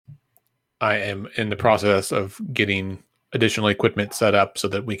I am in the process of getting additional equipment set up so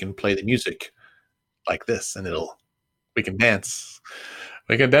that we can play the music like this, and we can dance.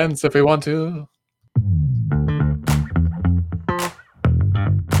 We can dance if we want to.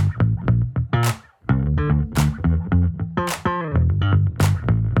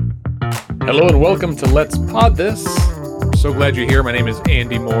 Hello and welcome to Let's Pod This. I'm so glad you're here. My name is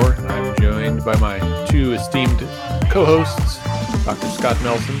Andy Moore, and I'm joined by my two esteemed co-hosts, Dr. Scott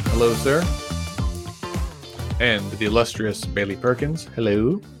Nelson. Hello, sir. And the illustrious Bailey Perkins.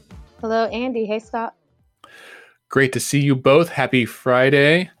 Hello. Hello, Andy. Hey, Scott. Great to see you both. Happy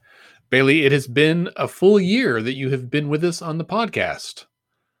Friday. Bailey, it has been a full year that you have been with us on the podcast.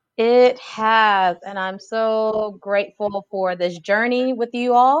 It has, and I'm so grateful for this journey with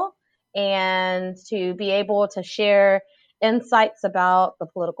you all and to be able to share insights about the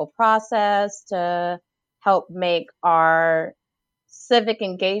political process to help make our civic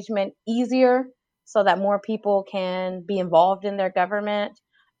engagement easier so that more people can be involved in their government.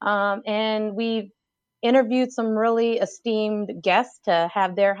 And we've interviewed some really esteemed guests to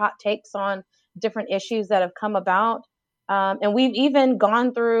have their hot takes on different issues that have come about. And we've even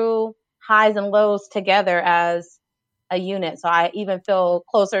gone through highs and lows together as a unit. So I even feel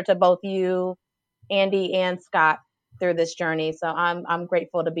closer to both you, Andy, and Scott through this journey. So I'm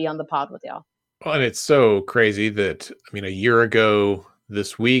grateful to be on the pod with y'all. Well, and it's so crazy that, a year ago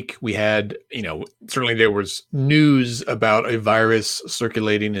this week, we had, certainly there was news about a virus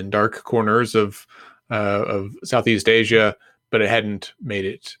circulating in dark corners of Southeast Asia, but it hadn't made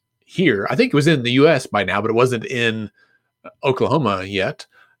it here. I think it was in the U.S. by now, but it wasn't in Oklahoma yet.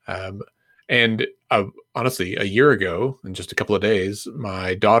 And honestly, a year ago, in just a couple of days,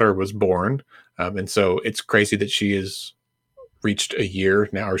 my daughter was born. And so it's crazy that she has reached a year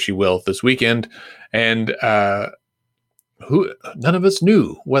now, or she will this weekend. And none of us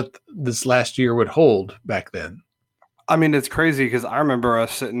knew what this last year would hold back then. It's crazy because I remember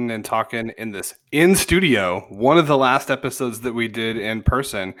us sitting and talking in studio, one of the last episodes that we did in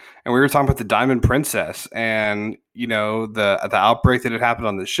person, and we were talking about the Diamond Princess and, the outbreak that had happened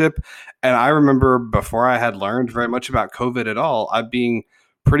on the ship. And I remember before I had learned very much about COVID at all, I being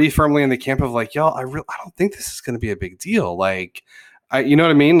pretty firmly in the camp of like, y'all, I don't think this is going to be a big deal. Like, you know what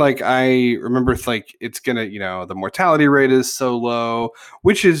I mean? Like, I remember it's going to, the mortality rate is so low,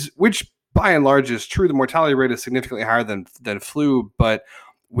 which by and large is true. The mortality rate is significantly higher than flu, but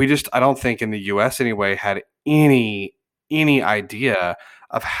I don't think in the US anyway, had any idea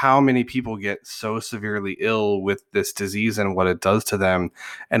of how many people get so severely ill with this disease and what it does to them.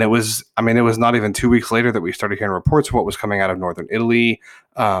 And it was not even 2 weeks later that we started hearing reports of what was coming out of northern Italy,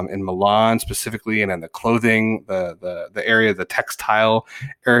 in Milan specifically, and in the clothing, the area, the textile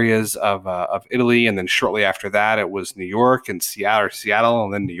areas of Italy. And then shortly after that, it was New York and Seattle,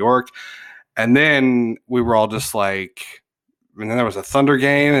 and then New York. And then we were all just like, and then there was a Thunder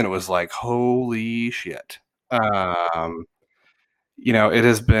game, and it was like, holy shit.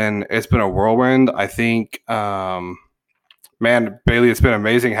 It's been a whirlwind. I think, man, Bailey, it's been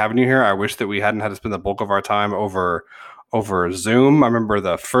amazing having you here. I wish that we hadn't had to spend the bulk of our time over Zoom. I remember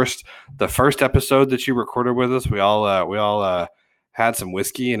the first episode that you recorded with us. We all had some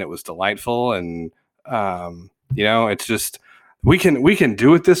whiskey, and it was delightful. And it's just we can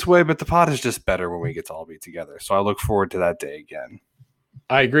do it this way, but the pod is just better when we get to all be together. So I look forward to that day again.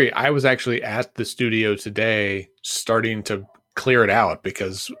 I agree. I was actually at the studio today, starting to clear it out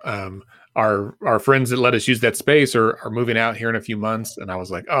because our friends that let us use that space are moving out here in a few months. And I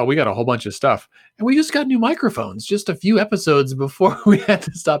was like, oh, we got a whole bunch of stuff. And we just got new microphones just a few episodes before we had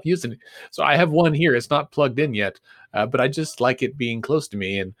to stop using it. So I have one here. It's not plugged in yet, but I just like it being close to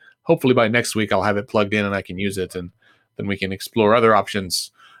me. And hopefully by next week, I'll have it plugged in and I can use it. And then we can explore other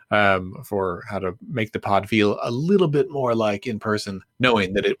options for how to make the pod feel a little bit more like in person,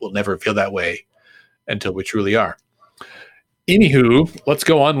 knowing that it will never feel that way until we truly are. Anywho, let's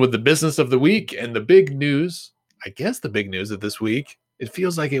go on with the business of the week and the big news. I guess the big news of this week, it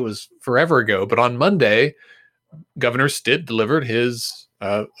feels like it was forever ago, but on Monday, Governor Stitt delivered his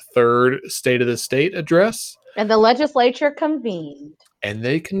third State of the State address. And the legislature convened. And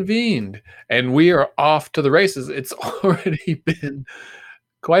they convened. And we are off to the races. It's already been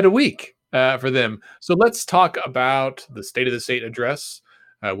quite a week for them. So let's talk about the State of the State address.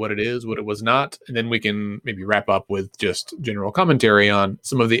 What it is, what it was not, and then we can maybe wrap up with just general commentary on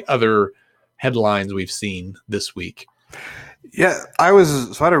some of the other headlines we've seen this week. Yeah, I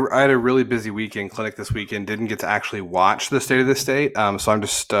had a really busy week in clinic this weekend. Didn't get to actually watch the State of the State. So I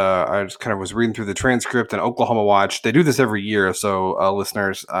just kind of was reading through the transcript. And Oklahoma Watch, they do this every year. So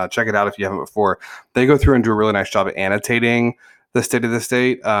listeners, check it out if you haven't before. They go through and do a really nice job at annotating the State of the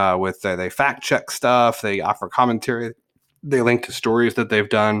State. With they fact check stuff, they offer commentary, they link to stories that they've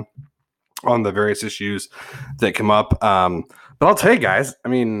done on the various issues that come up. But I'll tell you guys, I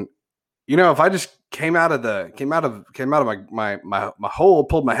mean, if I just came out of my hole,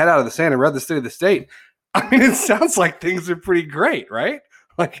 pulled my head out of the sand, and read the State of the State, I mean, it sounds like things are pretty great, right?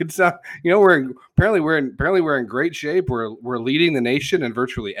 Like it's we're in great shape. We're leading the nation in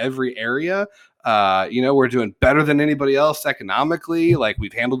virtually every area. We're doing better than anybody else economically. Like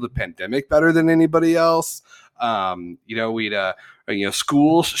we've handled the pandemic better than anybody else.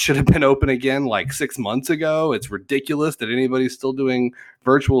 Schools should have been open again like 6 months ago. It's ridiculous that anybody's still doing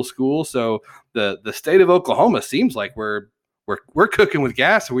virtual school. So the state of Oklahoma seems like we're cooking with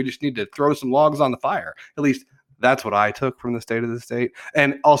gas, and we just need to throw some logs on the fire. At least that's what I took from the State of the State,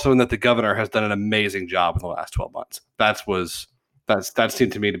 and also in that the governor has done an amazing job in the last 12 months. That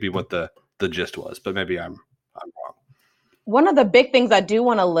seemed to me to be what the gist was, but maybe I'm wrong. One of the big things I do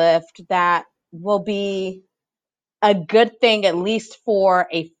want to lift that will be a good thing, at least for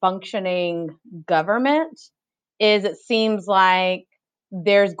a functioning government, is it seems like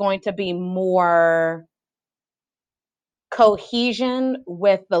there's going to be more cohesion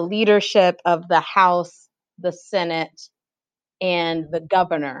with the leadership of the House, the Senate, and the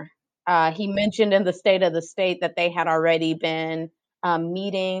governor. He mentioned in the State of the State that they had already been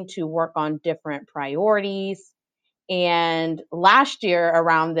meeting to work on different priorities. And last year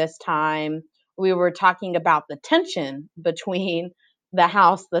around this time, we were talking about the tension between the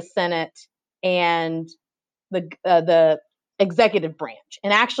House, the Senate, and the executive branch.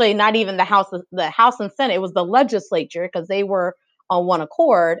 And actually, not even the House and Senate, it was the legislature, because they were on one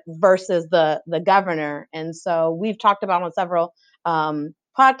accord versus the governor. And so we've talked about on several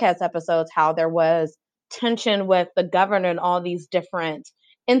podcast episodes how there was tension with the governor and all these different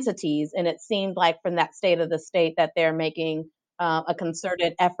entities. And it seemed like from that State of the State that they're making a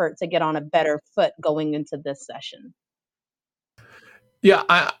concerted effort to get on a better foot going into this session. Yeah,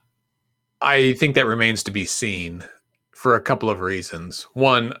 I think that remains to be seen for a couple of reasons.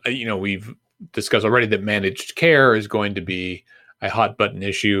 One, we've discussed already that managed care is going to be a hot button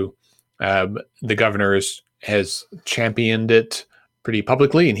issue. The governor has championed it pretty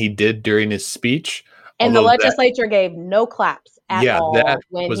publicly, and he did during his speech. And the legislature gave no claps at all. Yeah,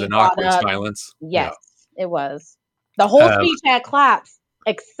 that was an awkward silence. Yes, It was. The whole speech had claps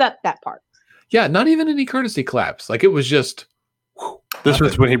except that part. Yeah, not even any courtesy claps. Like it was just. This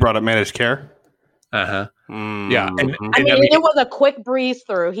was when he brought up managed care? Uh-huh. Mm-hmm. Yeah. It was a quick breeze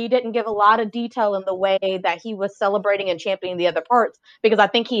through. He didn't give a lot of detail in the way that he was celebrating and championing the other parts, because I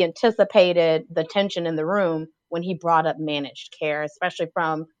think he anticipated the tension in the room when he brought up managed care, especially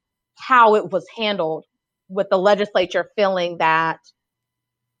from how it was handled, with the legislature feeling that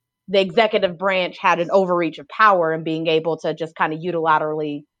the executive branch had an overreach of power and being able to just kind of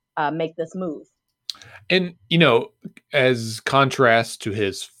unilaterally make this move. And, as contrast to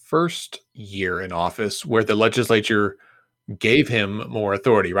his first year in office, where the legislature gave him more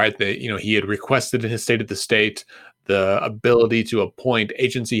authority, right? He had requested in his State of the State the ability to appoint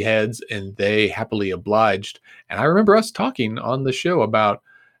agency heads, and they happily obliged. And I remember us talking on the show about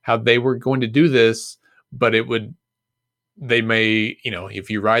how they were going to do this, but they may, if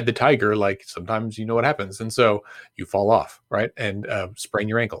you ride the tiger, like sometimes you know what happens. And so you fall off, right? And sprain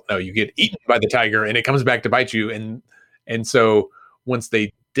your ankle. No, you get eaten by the tiger and it comes back to bite you. And so once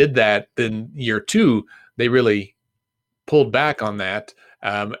they did that, then year 2, they really pulled back on that.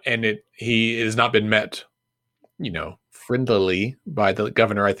 And he has not been met, friendlily by the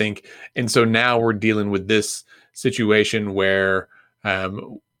governor, I think. And so now we're dealing with this situation where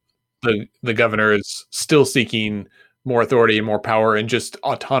the governor is still seeking more authority and more power and just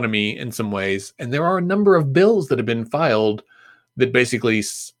autonomy in some ways. And there are a number of bills that have been filed that basically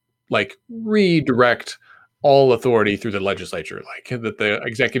redirect all authority through the legislature, like that the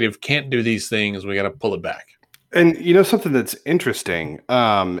executive can't do these things. We got to pull it back. And something that's interesting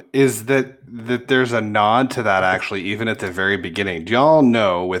is that there's a nod to that actually, even at the very beginning. Do y'all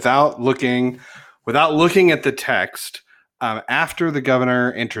know, without looking at the text, after the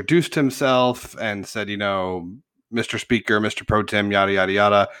governor introduced himself and said, Mr. Speaker, Mr. Pro Tem, yada, yada,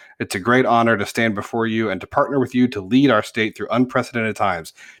 yada. It's a great honor to stand before you and to partner with you to lead our state through unprecedented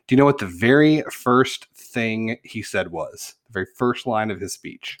times. Do you know what the very first thing he said was? The very first line of his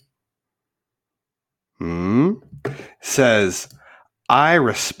speech. Says, I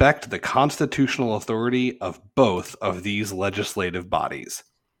respect the constitutional authority of both of these legislative bodies.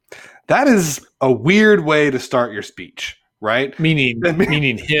 That is a weird way to start your speech, right? Meaning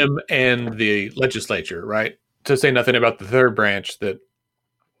him and the legislature, right? To say nothing about the third branch that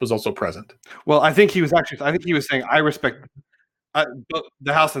was also present. Well, I think he was saying, I respect Both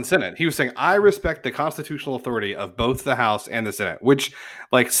the House and Senate. He was saying, I respect the constitutional authority of both the House and the Senate, which,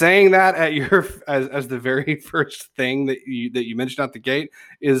 like, saying that at your as the very first thing that you mentioned out the gate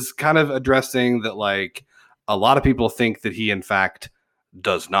is kind of addressing that, like, a lot of people think that he in fact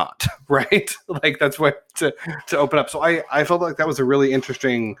does not, right? Like, that's what to open up. So I felt like that was a really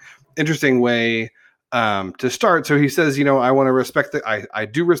interesting way to start. So he says, I want to respect I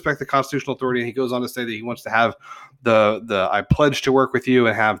do respect the constitutional authority. And he goes on to say that he wants to have the I pledge to work with you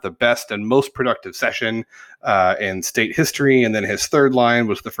and have the best and most productive session in state history. And then his third line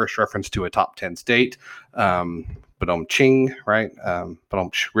was the first reference to a top 10 state. Badom ching, right?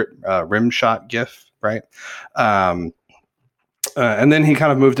 Rim shot gif, right? And then he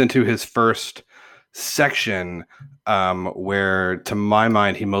kind of moved into his first section where, to my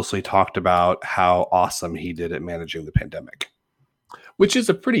mind, he mostly talked about how awesome he did at managing the pandemic. Which is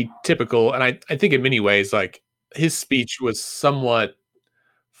a pretty typical, and I think in many ways, like, his speech was somewhat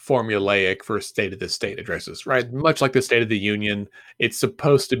formulaic for State of the State addresses, right? Much like the State of the Union, it's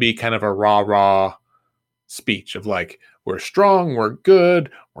supposed to be kind of a rah-rah speech of like, we're strong, we're good,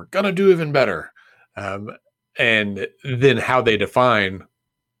 we're going to do even better. And then how they define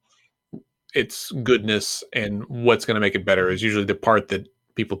its goodness and what's going to make it better is usually the part that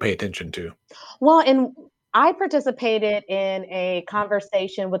people pay attention to. Well, and I participated in a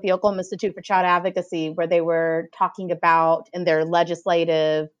conversation with the Oklahoma Institute for Child Advocacy where they were talking about in their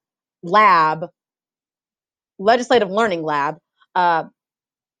legislative learning lab,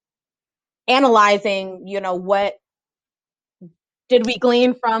 analyzing, what did we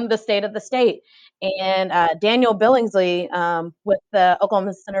glean from the State of the State? And Daniel Billingsley with the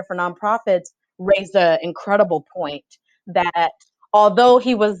Oklahoma Center for Nonprofits raised an incredible point that although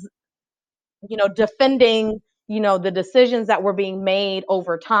he was, defending, the decisions that were being made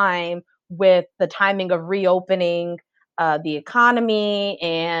over time with the timing of reopening the economy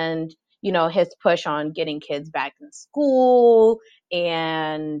and, his push on getting kids back in school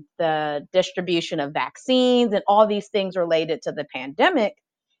and the distribution of vaccines and all these things related to the pandemic,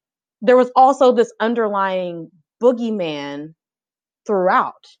 there was also this underlying boogeyman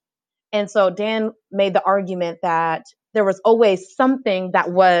throughout. And so Dan made the argument that there was always something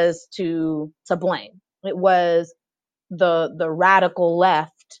that was to blame. It was the radical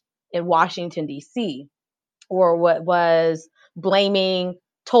left in Washington, D.C., or what was blaming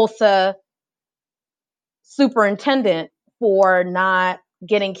Tulsa superintendent for not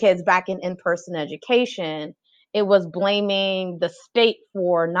getting kids back in-person education. It was blaming the state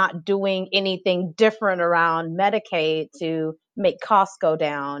for not doing anything different around Medicaid to make costs go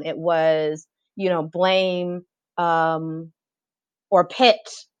down. It was, blame or pit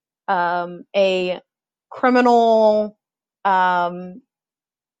a criminal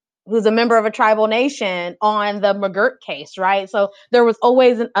who's a member of a tribal nation on the McGirt case, right? So there was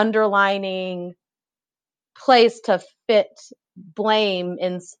always an underlining place to fit blame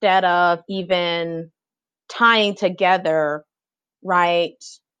instead of even tying together, right,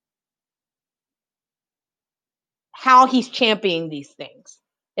 how he's championing these things.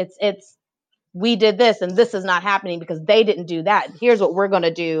 It's we did this and this is not happening because they didn't do that. Here's what we're going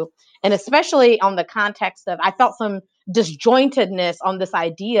to do. And especially on the context of, I felt some disjointedness on this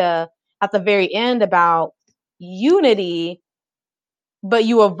idea at the very end about unity, but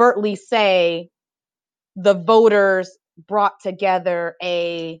you overtly say the voters brought together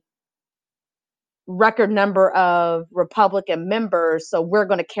a record number of Republican members, so we're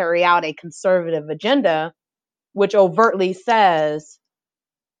going to carry out a conservative agenda, which overtly says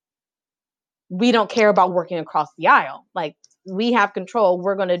we don't care about working across the aisle. Like, we have control.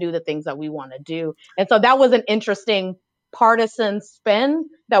 We're going to do the things that we want to do. And so that was an interesting partisan spin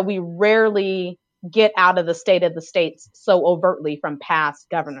that we rarely get out of the State of the States so overtly from past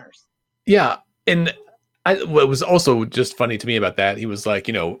governors. Yeah. And what was also just funny to me about that, he was like,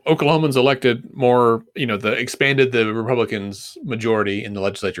 Oklahomans elected more, expanded the Republicans' majority in the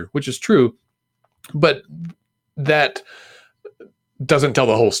legislature, which is true. But that doesn't tell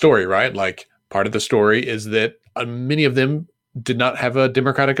the whole story, right? Like, part of the story is that many of them did not have a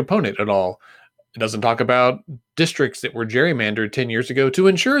Democratic opponent at all. It doesn't talk about districts that were gerrymandered 10 years ago to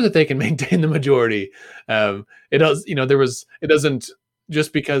ensure that they can maintain the majority. It does, it doesn't,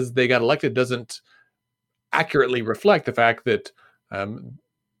 just because they got elected doesn't accurately reflect the fact that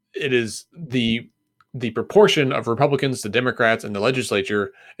it is the proportion of Republicans to Democrats in the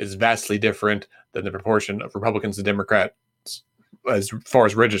legislature is vastly different than the proportion of Republicans to Democrats as far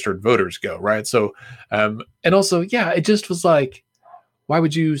as registered voters go, right? So, and also, yeah, it just was like, why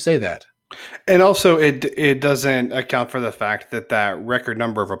would you say that? And also, it doesn't account for the fact that that record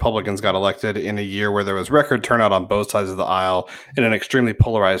number of Republicans got elected in a year where there was record turnout on both sides of the aisle in an extremely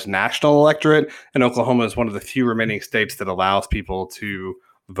polarized national electorate. And Oklahoma is one of the few remaining states that allows people to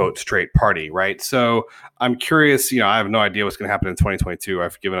vote straight party, right? So I'm curious. I have no idea what's going to happen in 2022.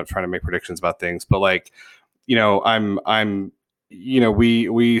 I've given up trying to make predictions about things, but like, I'm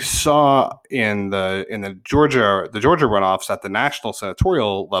we saw in the Georgia runoffs at the national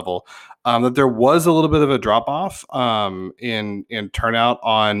senatorial level that there was a little bit of a drop off in turnout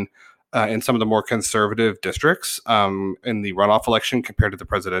on in some of the more conservative districts in the runoff election compared to the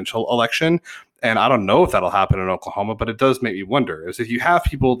presidential election. And I don't know if that'll happen in Oklahoma, but it does make me wonder is if you have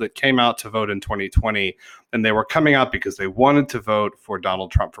people that came out to vote in 2020 and they were coming out because they wanted to vote for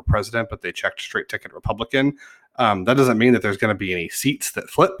Donald Trump for president, but they checked straight ticket Republican. That doesn't mean that there's going to be any seats that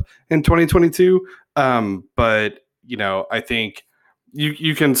flip in 2022. But I think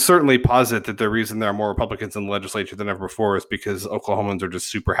you can certainly posit that the reason there are more Republicans in the legislature than ever before is because Oklahomans are just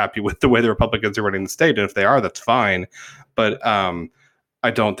super happy with the way the Republicans are running the state. And if they are, that's fine. But I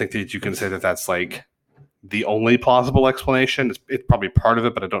don't think that you can say that that's like the only plausible explanation. It's probably part of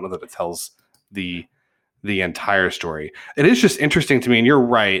it, but I don't know that it tells the entire story. It is just interesting to me, and you're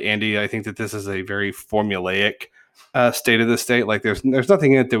right, Andy. I think that this is a very formulaic state of the state. Like there's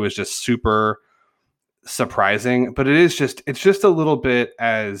nothing in it that was just super surprising, but it's just a little bit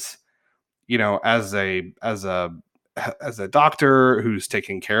as as a doctor who's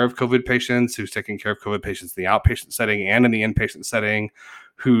taking care of COVID patients, in the outpatient setting and in the inpatient setting,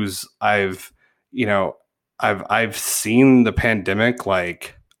 I've seen the pandemic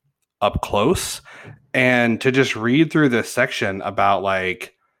like up close, and to just read through this section about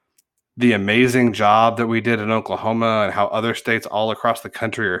like the amazing job that we did in Oklahoma and how other states all across the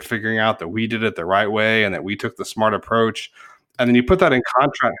country are figuring out that we did it the right way and that we took the smart approach. And then you put that in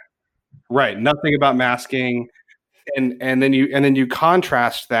contrast, right? Nothing about masking. And then you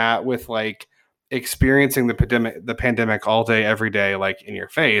contrast that with like experiencing the pandemic all day, every day, like in your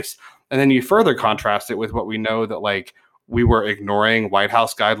face. And then you further contrast it with what we know that like we were ignoring White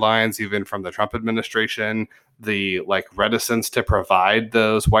House guidelines, even from the Trump administration, the like reticence to provide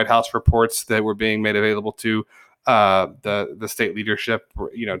those White House reports that were being made available to the state leadership,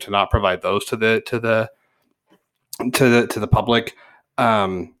 to not provide those to the public.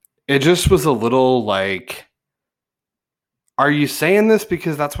 It just was a little like, are you saying this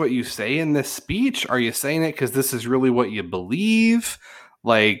because that's what you say in this speech? Are you saying it because this is really what you believe?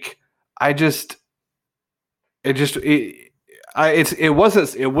 Like, it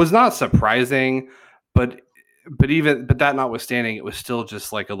was not surprising, but that notwithstanding, it was still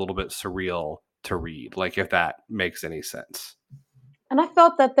just like a little bit surreal to read, like if that makes any sense. And I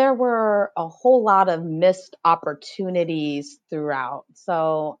felt that there were a whole lot of missed opportunities throughout.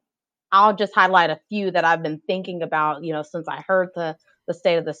 So I'll just highlight a few that I've been thinking about, since I heard the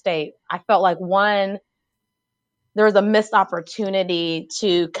state of the state. I felt like one, there was a missed opportunity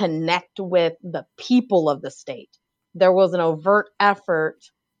to connect with the people of the state. There was an overt effort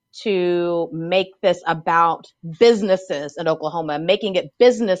to make this about businesses in Oklahoma, making it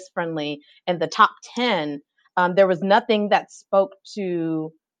business friendly in the top 10. There was nothing that spoke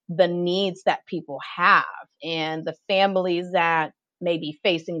to the needs that people have and the families that may be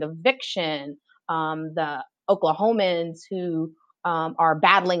facing eviction, the Oklahomans who are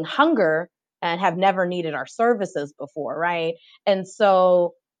battling hunger and have never needed our services before, right? And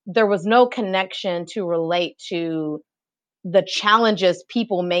so there was no connection to relate to the challenges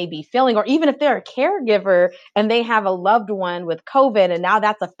people may be feeling, or even if they're a caregiver and they have a loved one with COVID and now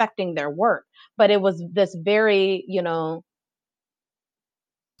that's affecting their work. But it was this very,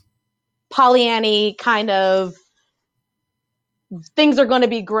 Pollyanny kind of, things are going to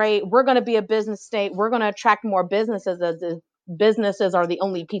be great. We're going to be a business state. We're going to attract more businesses, as if businesses are the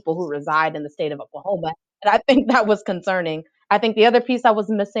only people who reside in the state of Oklahoma. And I think that was concerning. I think the other piece I was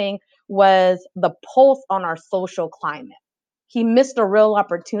missing was the pulse on our social climate. He missed a real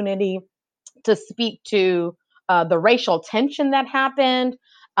opportunity to speak to the racial tension that happened,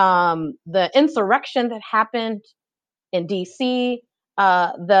 the insurrection that happened in DC,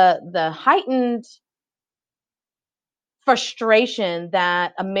 the heightened frustration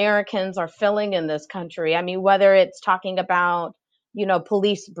that Americans are feeling in this country. I mean, whether it's talking about,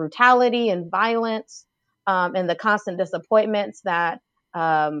 police brutality and violence, and the constant disappointments that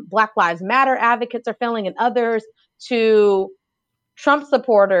Black Lives Matter advocates are feeling, and others, to Trump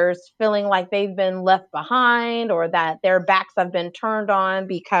supporters feeling like they've been left behind or that their backs have been turned on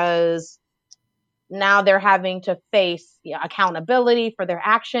because now they're having to face accountability for their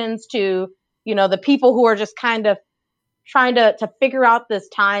actions, to, the people who are just kind of trying to figure out this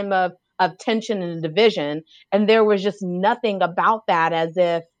time of of tension and division. And there was just nothing about that, as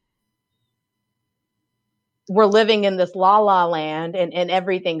if we're living in this la la land and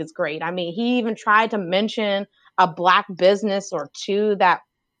everything is great. I mean, he even tried to mention a Black business or two that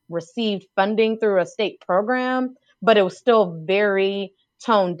received funding through a state program, but it was still very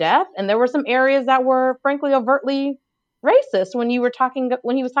tone deaf. And there were some areas that were frankly overtly racist when he was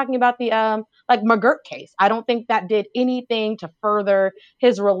talking about the like McGirt case. I don't think that did anything to further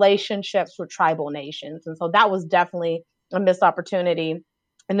his relationships with tribal nations. And so that was definitely a missed opportunity.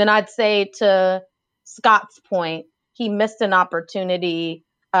 And then I'd say, to Scott's point, he missed an opportunity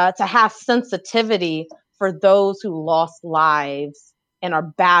to have sensitivity for those who lost lives and are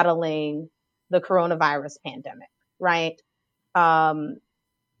battling the coronavirus pandemic, right?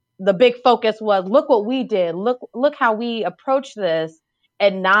 The big focus was, look what we did, look how we approached this,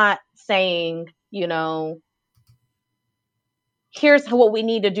 and not saying, you know, here's what we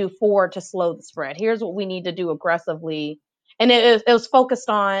need to do forward to slow the spread. Here's what we need to do aggressively. And it was focused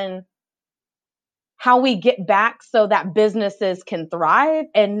on how we get back so that businesses can thrive,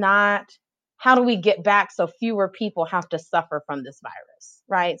 and not how do we get back so fewer people have to suffer from this virus,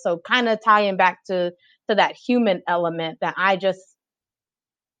 right? So kind of tying back to that human element that I just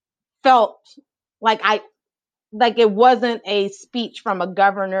felt like it wasn't a speech from a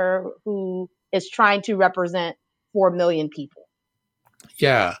governor who is trying to represent 4 million people.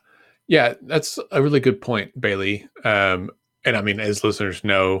 Yeah. Yeah, that's a really good point, Bailey. And I mean, as listeners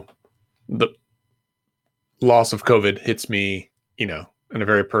know, the loss of COVID hits me, you know, in a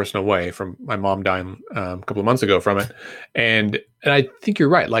very personal way, from my mom dying a couple of months ago from it. And I think you're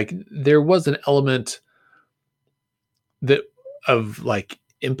right. Like, there was an element that of like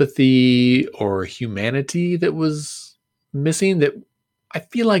empathy or humanity that was missing, that I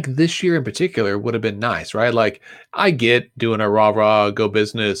feel like this year in particular would have been nice, right? Like, I get doing a rah, go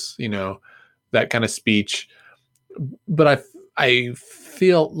business, you know, that kind of speech. But I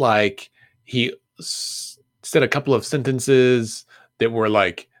feel like he said a couple of sentences that were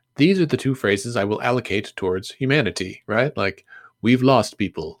like, these are the two phrases I will allocate towards humanity, right? Like, we've lost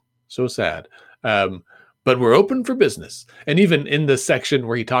people. So sad. But we're open for business. And even in the section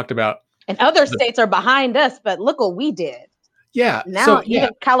where he talked about, and other states are behind us, but look what we did. Yeah. Now, so, even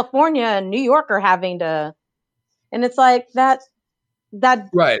California and New York are having to, and it's like that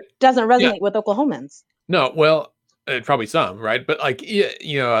right. doesn't resonate with Oklahomans. No, well, probably some, right? But like,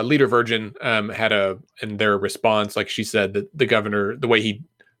 you know, Leader Virgin had in their response, like, she said that the governor, the way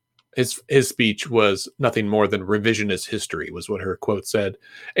his speech was nothing more than revisionist history, was what her quote said.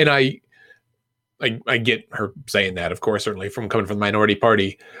 And I get her saying that, of course, certainly coming from the minority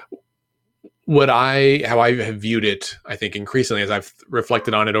party. How I have viewed it, I think increasingly as I've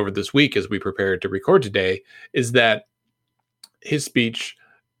reflected on it over this week as we prepared to record today, is that his speech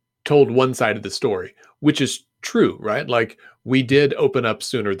told one side of the story, which is true, right? Like, we did open up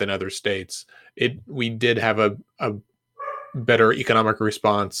sooner than other states. We did have a better economic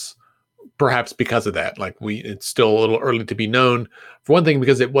response, perhaps because of that. Like, it's still a little early to be known, for one thing,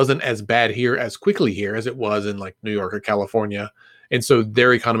 because it wasn't as bad here as quickly here as it was in like New York or California. And so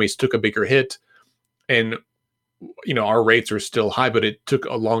their economies took a bigger hit, and, you know, our rates are still high, but it took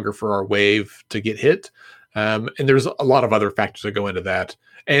a longer for our wave to get hit. And there's a lot of other factors that go into that.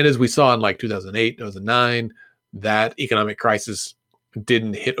 And as we saw in like 2008, 2009, that economic crisis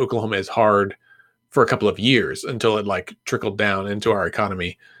didn't hit Oklahoma as hard for a couple of years until it like trickled down into our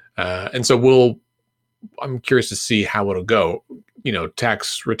economy. And so I'm curious to see how it'll go. You know,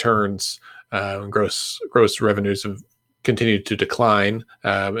 tax returns, gross revenues have continued to decline.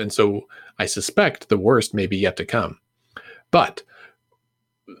 And so I suspect the worst may be yet to come. But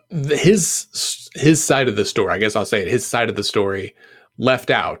his side of the story, I guess I'll say it, his side of the story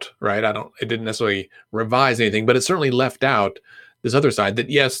left out, right? It didn't necessarily revise anything, but it certainly left out this other side, that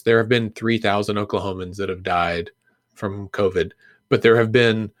yes, there have been 3,000 Oklahomans that have died from COVID, but there have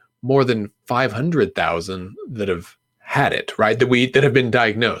been more than 500,000 that have had it, right? That have been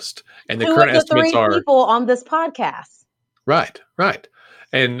diagnosed. And the current estimates are 3 people on this podcast. Right.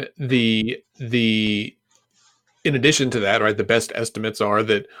 And the in addition to that, right, the best estimates are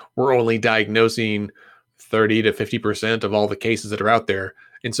that we're only diagnosing 30 to 50% of all the cases that are out there.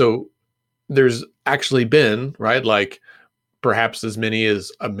 And so there's actually been, right, like perhaps as many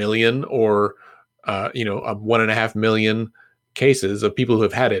as 1 million or, 1.5 million cases of people who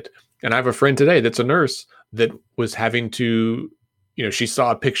have had it. And I have a friend today that's a nurse that was having to, you know, she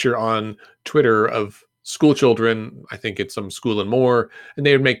saw a picture on Twitter of school children, I think it's some school and more, and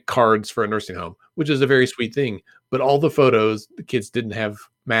they would make cards for a nursing home, which is a very sweet thing. But all the photos, the kids didn't have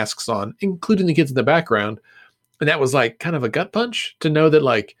masks on, including the kids in the background. And that was like kind of a gut punch to know that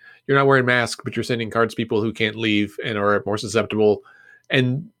like you're not wearing masks, but you're sending cards to people who can't leave and are more susceptible.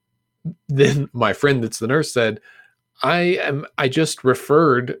 And then my friend that's the nurse said, I just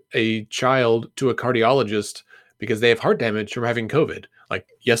referred a child to a cardiologist because they have heart damage from having COVID. Like,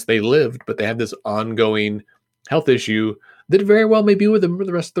 yes, they lived, but they have this ongoing health issue that very well may be with them for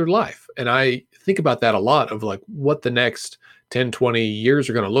the rest of their life. And I think about that a lot of like what the next 10, 20 years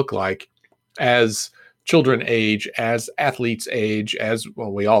are going to look like as children age, as athletes age, as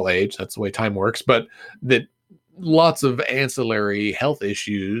well, we all age. That's the way time works, but that lots of ancillary health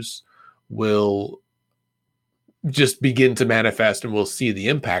issues will just begin to manifest, and we'll see the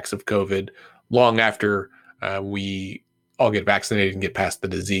impacts of COVID long after we all get vaccinated and get past the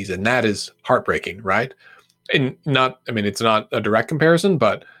disease. And that is heartbreaking, right? And it's not a direct comparison,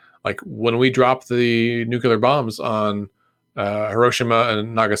 but like when we dropped the nuclear bombs on Hiroshima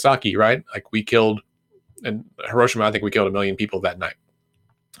and Nagasaki, right? Like we killed, in Hiroshima, I think we killed 1 million people that night.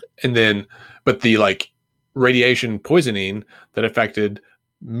 And then, but the like radiation poisoning that affected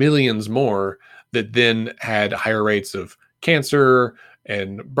millions more, that then had higher rates of cancer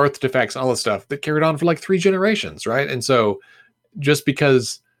and birth defects, all this stuff that carried on for like 3 generations, right? And so just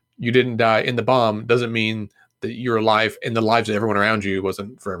because you didn't die in the bomb doesn't mean that your life and the lives of everyone around you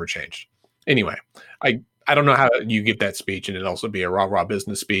wasn't forever changed. Anyway, I don't know how you give that speech and it also be a rah-rah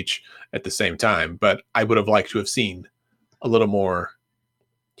business speech at the same time, but I would have liked to have seen a little more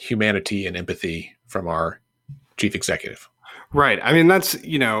humanity and empathy from our chief executive. Right. I mean, that's,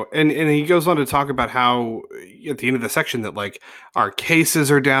 and he goes on to talk about how at the end of the section that like our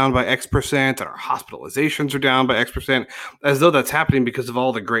cases are down by X% and our hospitalizations are down by X%, as though that's happening because of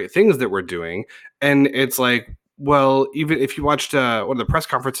all the great things that we're doing. And it's like, well, even if you watched one of the press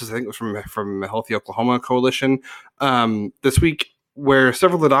conferences, I think it was from Healthy Oklahoma Coalition this week, where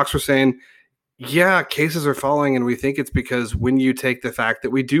several of the docs were saying, yeah, cases are falling. And we think it's because when you take the fact that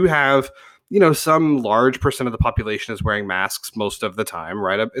we do have some large percent of the population is wearing masks most of the time,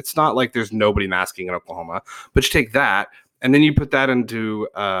 right? It's not like there's nobody masking in Oklahoma, but you take that and then you put that into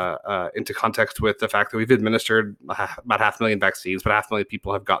context with the fact that we've administered about 500,000 vaccines, but 500,000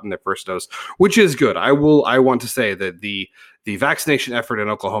 people have gotten their first dose, which is good. I want to say that the vaccination effort in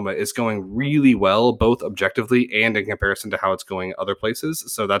Oklahoma is going really well, both objectively and in comparison to how it's going other places.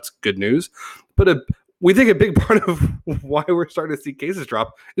 So that's good news. But we think a big part of why we're starting to see cases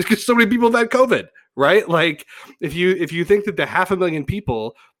drop is because so many people have had COVID, right? Like if you think that the 500,000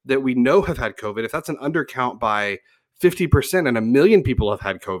 people that we know have had COVID, if that's an undercount by 50% and 1 million people have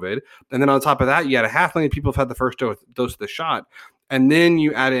had COVID, and then on top of that, you had 500,000 people have had the first dose of the shot, and then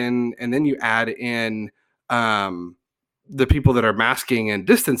you add in the people that are masking and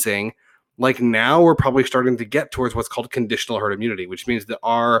distancing. Like now we're probably starting to get towards what's called conditional herd immunity, which means that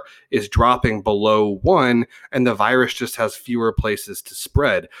R is dropping below 1 and the virus just has fewer places to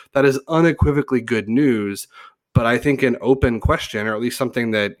spread. That is unequivocally good news. But I think an open question, or at least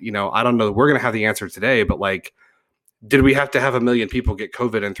something that, I don't know, we're going to have the answer today, but like, did we have to have 1 million people get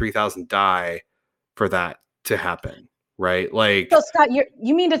COVID and 3,000 die for that to happen? Right. Like, so Scott,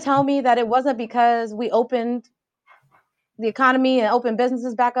 you mean to tell me that it wasn't because we opened the economy and opened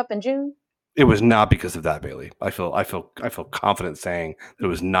businesses back up in June? It was not because of that, Bailey. I feel confident saying that it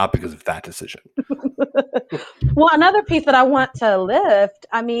was not because of that decision. Well, another piece that I want to lift,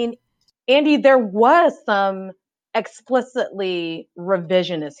 I mean, Andy, there was some explicitly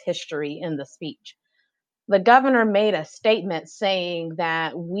revisionist history in the speech. The governor made a statement saying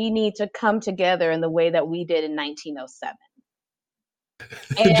that we need to come together in the way that we did in 1907.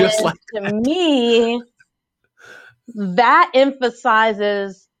 And Just like to me, that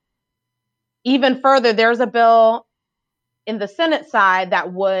emphasizes even further. There's a bill in the Senate side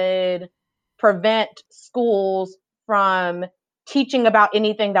that would prevent schools from teaching about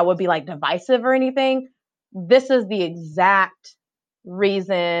anything that would be like divisive or anything. This is the exact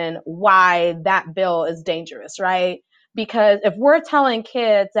reason why that bill is dangerous, right? Because if we're telling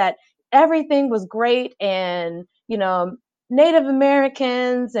kids that everything was great and, Native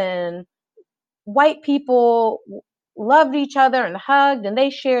Americans and white people loved each other and hugged and they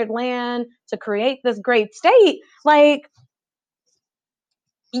shared land to create this great state, like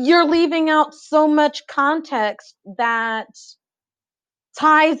you're leaving out so much context that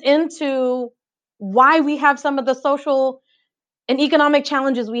ties into why we have some of the social and economic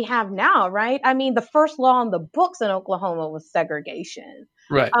challenges we have now, right? I mean, the first law on the books in Oklahoma was segregation.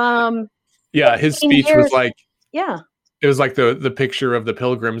 Right. Yeah, his speech was like, yeah, it was like the picture of the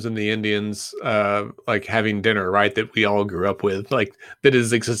Pilgrims and the Indians like having dinner, right? That we all grew up with. Like that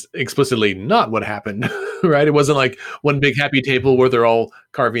is explicitly not what happened, right? It wasn't like one big happy table where they're all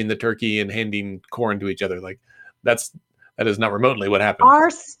carving the turkey and handing corn to each other. Like that is not remotely what happened. Our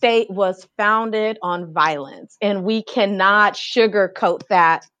state was founded on violence, and we cannot sugarcoat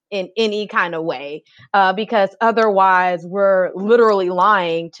that in any kind of way, because otherwise we're literally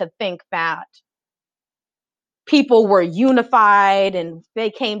lying to think that people were unified and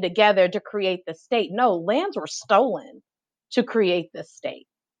they came together to create the state. No, lands were stolen to create the state.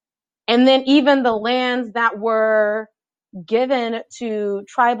 And then even the lands that were given to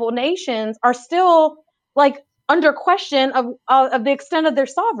tribal nations are still like under question of the extent of their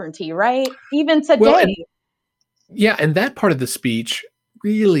sovereignty, right? Even today. Well, and that part of the speech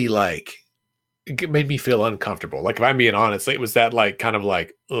really like it made me feel uncomfortable. Like if I'm being honest, it was that like kind of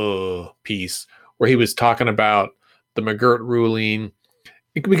like piece where he was talking about the McGirt ruling,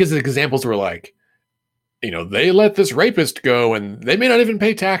 because the examples were like, they let this rapist go and they may not even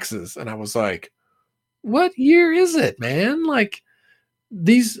pay taxes. And I was like, what year is it, man? Like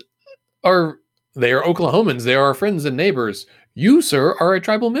they are Oklahomans. They are our friends and neighbors. You, sir, are a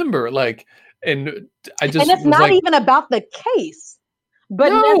tribal member. Like, and it's not even about the case. But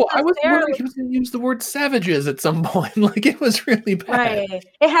no, I was wondering if he was going to use the word savages at some point. Like it was really bad. Right.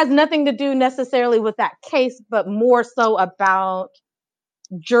 It has nothing to do necessarily with that case, but more so about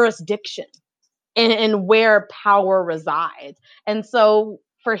jurisdiction and where power resides. And so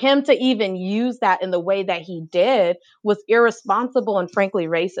for him to even use that in the way that he did was irresponsible and frankly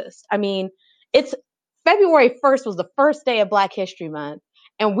racist. I mean, it's February 1st was the first day of Black History Month.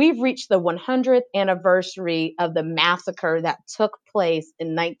 And we've reached the 100th anniversary of the massacre that took place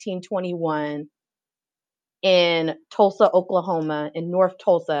in 1921 in Tulsa, Oklahoma, in North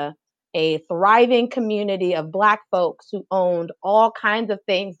Tulsa, a thriving community of Black folks who owned all kinds of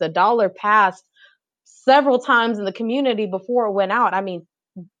things. The dollar passed several times in the community before it went out. I mean,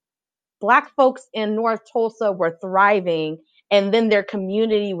 Black folks in North Tulsa were thriving, and then their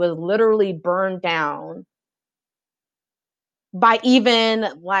community was literally burned down by even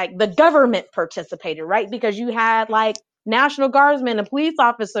like the government participated, right? Because you had like National Guardsmen and police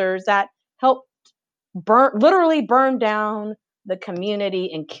officers that helped literally burn down the community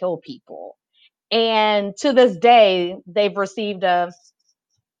and kill people. And to this day, they've received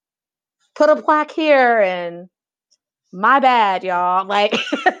put a plaque here and my bad, y'all. Like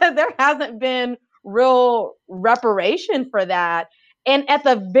there hasn't been real reparation for that. And at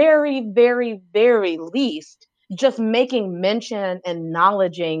the very, very, very least, just making mention and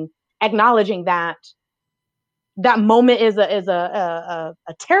acknowledging that moment is a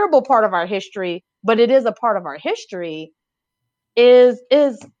terrible part of our history, but it is a part of our history,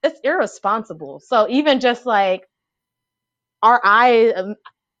 it's irresponsible. So even just like our eyes,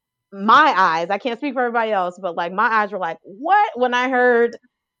 my eyes, I can't speak for everybody else, but like my eyes were like, what? When I heard,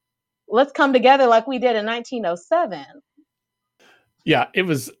 let's come together like we did in 1907. Yeah, it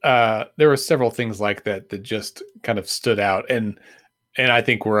was, there were several things like that just kind of stood out. And I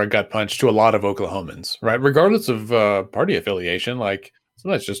think were a gut punch to a lot of Oklahomans, right? Regardless of party affiliation, like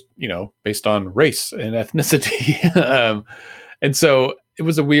sometimes just, based on race and ethnicity. And so it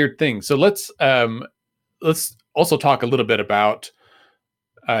was a weird thing. So let's also talk a little bit about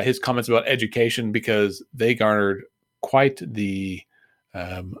his comments about education, because they garnered quite the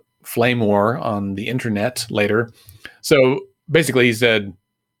flame war on the internet later. So basically he said,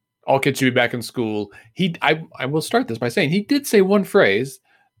 all kids should be back in school. I will start this by saying he did say one phrase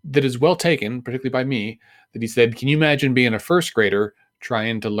that is well taken, particularly by me, that he said, can you imagine being a first grader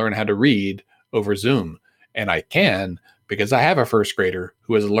trying to learn how to read over Zoom? And I can, because I have a first grader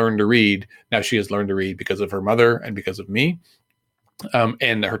who has learned to read. Now she has learned to read because of her mother and because of me.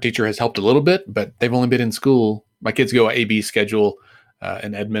 And her teacher has helped a little bit, but they've only been in school. My kids go AB schedule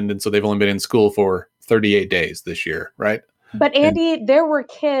in Edmond, and so they've only been in school for 38 days this year, right? But Andy, there were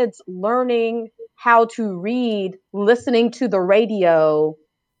kids learning how to read, listening to the radio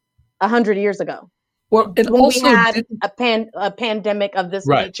 100 years ago. Well, and when also we had a pandemic of this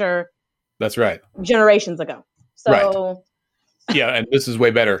nature. That's right. Generations ago. So right. Yeah, and this is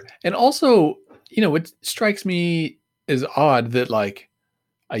way better. And also, it strikes me as odd that like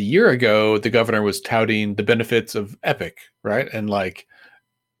a year ago, the governor was touting the benefits of Epic, right? And like,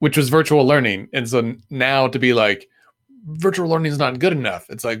 which was virtual learning. And so now to be like, virtual learning is not good enough.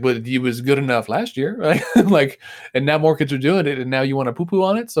 It's like, but it was good enough last year, right? Like, and now more kids are doing it, and now you want to poo-poo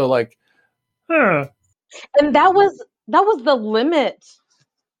on it. So like, And that was the limit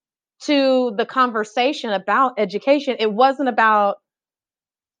to the conversation about education. It wasn't about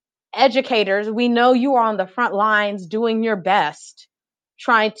educators. We know you are on the front lines doing your best,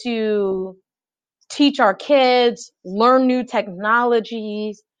 trying to teach our kids, learn new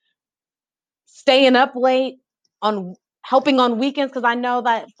technologies, staying up late on helping on weekends. Because I know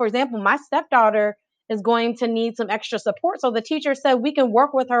that, for example, my stepdaughter is going to need some extra support. So the teacher said we can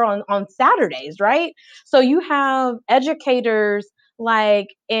work with her on Saturdays, right? So you have educators like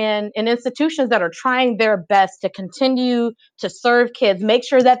in institutions that are trying their best to continue to serve kids, make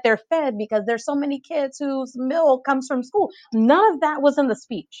sure that they're fed, because there's so many kids whose meal comes from school. None of that was in the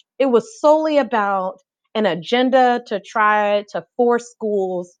speech. It was solely about an agenda to try to force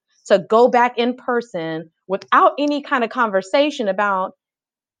schools to go back in person without any kind of conversation about,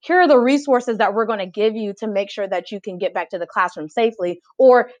 here are the resources that we're going to give you to make sure that you can get back to the classroom safely.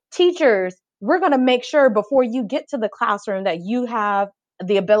 Or teachers, we're going to make sure before you get to the classroom that you have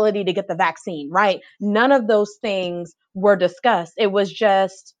the ability to get the vaccine, right? None of those things were discussed. It was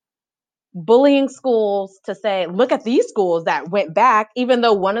just bullying schools to say, look at these schools that went back, even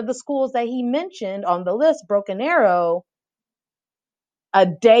though one of the schools that he mentioned on the list, Broken Arrow, a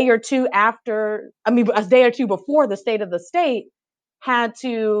day or two before the state of the state, had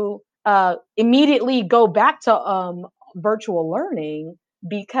to immediately go back to virtual learning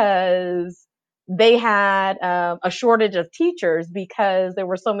because they had a shortage of teachers because there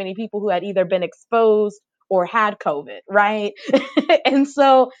were so many people who had either been exposed or had COVID, right? And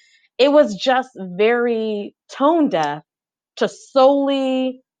so it was just very tone deaf to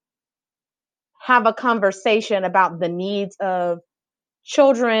solely have a conversation about the needs of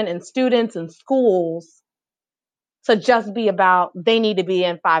children and students and schools to just be about they need to be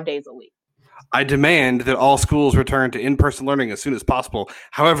in 5 days a week. I demand that all schools return to in-person learning as soon as possible.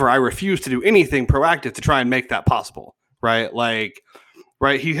 However, I refuse to do anything proactive to try and make that possible. Right?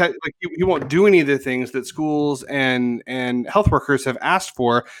 He won't do any of the things that schools and health workers have asked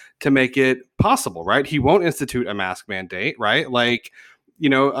for to make it possible. Right? He won't institute a mask mandate. Right?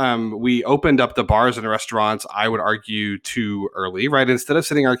 We opened up the bars and restaurants, I would argue, too early, right? Instead of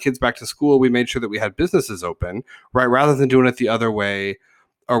sending our kids back to school, we made sure that we had businesses open, right? Rather than doing it the other way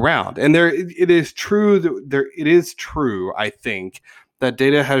around. And it is true, I think, that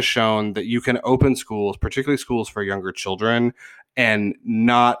data has shown that you can open schools, particularly schools for younger children, and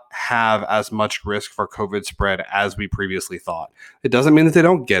not have as much risk for COVID spread as we previously thought. It doesn't mean that they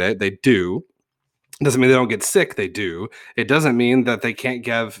don't get it. They do. It doesn't mean they don't get sick. They do. It doesn't mean that they can't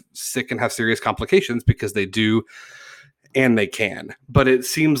get sick and have serious complications, because they do and they can. But it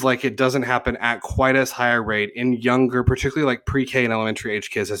seems like it doesn't happen at quite as high a rate in younger, particularly like pre-K and elementary age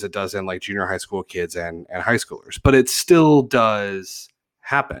kids, as it does in like junior high school kids and high schoolers. But it still does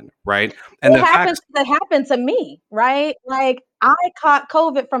happen, right? And that happened to me, right? Like, I caught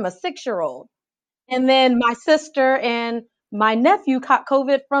COVID from a 6-year-old, and then my sister and my nephew caught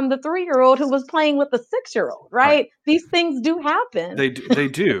COVID from the 3-year-old who was playing with the 6-year-old, right? These things do happen. They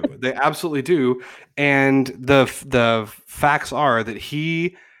do. They absolutely do. And the facts are that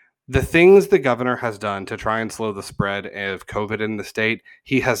the things the governor has done to try and slow the spread of COVID in the state,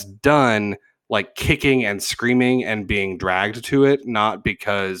 he has done like kicking and screaming and being dragged to it, not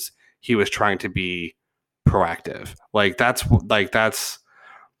because he was trying to be proactive.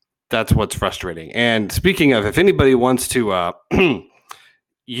 That's what's frustrating. And speaking of, if anybody wants to,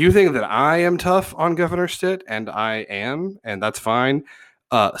 you think that I am tough on Governor Stitt, and I am, and that's fine.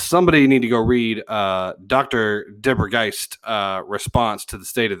 Somebody need to go read Dr. Deborah Geist response to the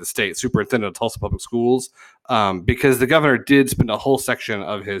state of the state, superintendent of Tulsa Public Schools, because the governor did spend a whole section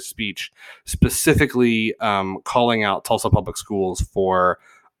of his speech specifically calling out Tulsa Public Schools for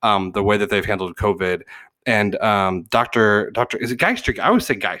the way that they've handled COVID. And Dr. Is it Geist? I always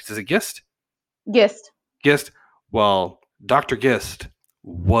say Geist. Is it Gist? Gist. Well, Dr. Gist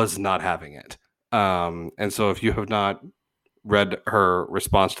was not having it. And so if you have not read her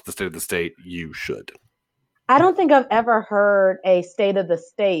response to the state of the state, you should. I don't think I've ever heard a state of the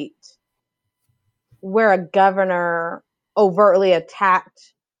state where a governor overtly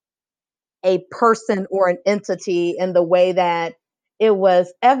attacked a person or an entity in the way that it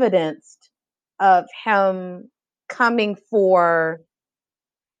was evidenced of him coming for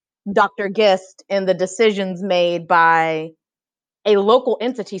Dr. Gist and the decisions made by a local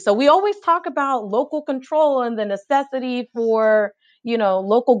entity. So we always talk about local control and the necessity for,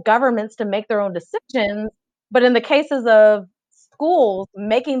 local governments to make their own decisions. But in the cases of schools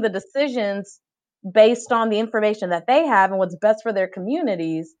making the decisions based on the information that they have and what's best for their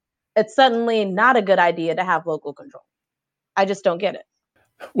communities, it's suddenly not a good idea to have local control. I just don't get it.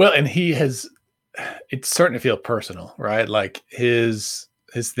 Well, and it's starting to feel personal, right? Like his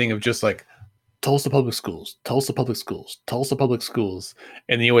thing of just like Tulsa Public Schools, Tulsa Public Schools, Tulsa Public Schools.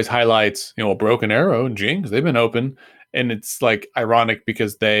 And he always highlights, Broken Arrow and Jinx, they've been open. And it's like ironic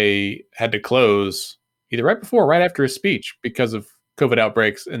because they had to close either right before or right after his speech because of COVID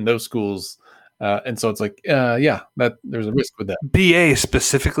outbreaks in those schools. And so it's like, yeah, that there's a risk with that. BA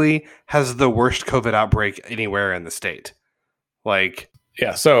specifically has the worst COVID outbreak anywhere in the state. Like,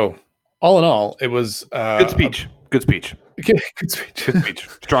 yeah. So all in all, it was good speech. Good speech. Good speech. Good speech.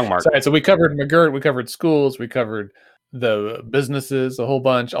 Strong mark. So we covered McGirt, we covered schools, we covered the businesses, a whole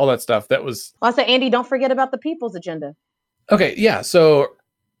bunch, all that stuff. That was. Well, I said, Andy, don't forget about the people's agenda. Okay, yeah. So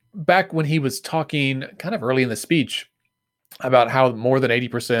back when he was talking kind of early in the speech about how more than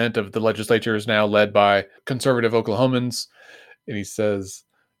 80% of the legislature is now led by conservative Oklahomans. And he says,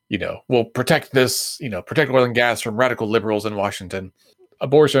 we'll protect this, protect oil and gas from radical liberals in Washington,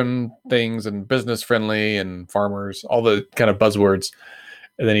 abortion things and business friendly and farmers, all the kind of buzzwords.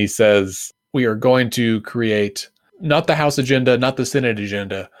 And then he says, we are going to create not the House agenda, not the Senate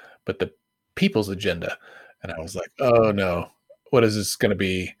agenda, but the people's agenda. And I was like, oh no, what is this going to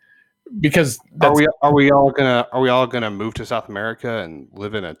be? Because are we all gonna move to South America and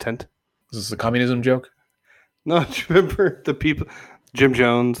live in a tent? Is this a communism joke? No, do you remember the people, Jim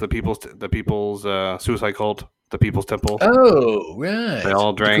Jones, the people's suicide cult, the People's Temple? Oh, right. They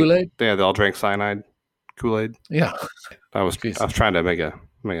all drank Kool-Aid. Yeah, they all drank cyanide Kool-Aid. Yeah, I was trying to make a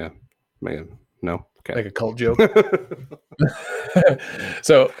no. Okay. Like a cult joke.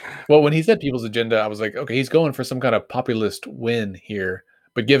 So, well, when he said people's agenda, I was like, okay, he's going for some kind of populist win here.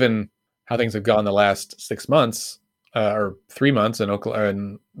 But given how things have gone the last 6 months or 3 months in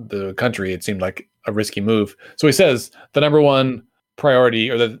the country, it seemed like a risky move. So he says the number one priority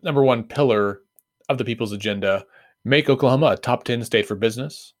or the number one pillar of the people's agenda, make Oklahoma a top 10 state for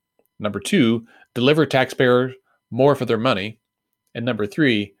business. Number 2, deliver taxpayers more for their money. And number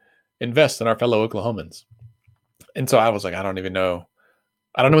 3, invest in our fellow Oklahomans. And so I was like, I don't know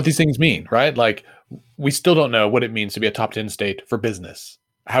what these things mean, right? Like, we still don't know what it means to be a top 10 state for business.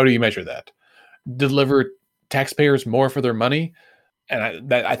 How do you measure that? Deliver taxpayers more for their money?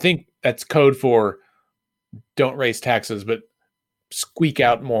 And I think that's code for don't raise taxes, but squeak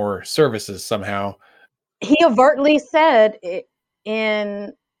out more services somehow. He overtly said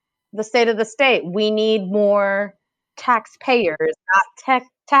in the State of the State, we need more taxpayers, not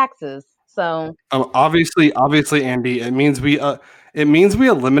taxes. So obviously, Andy, it means we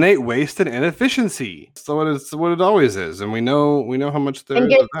eliminate waste and inefficiency. So what it always is, and we know how much there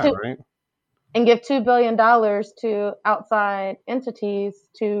is of that, right? And give $2 billion to outside entities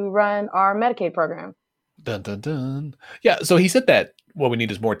to run our Medicaid program. Dun dun dun. Yeah, so he said that what we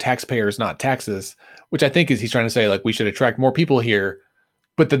need is more taxpayers, not taxes, which I think is he's trying to say like we should attract more people here,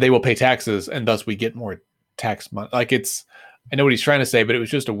 but that they will pay taxes and thus we get more tax money. Like I know what he's trying to say, but it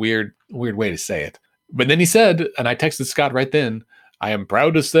was just a weird way to say it. But then he said, and I texted Scott right then, I am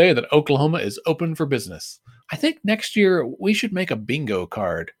proud to say that Oklahoma is open for business. I think next year we should make a bingo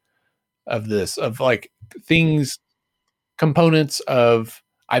card of this, of like things, components of,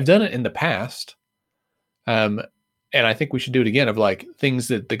 I've done it in the past. And I think we should do it again of like things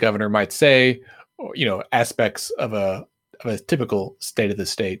that the governor might say, or, aspects of a typical state of the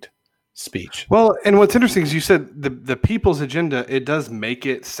state speech. Well, and what's interesting is you said the people's agenda, it does make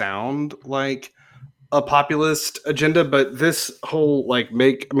it sound like a populist agenda, but this whole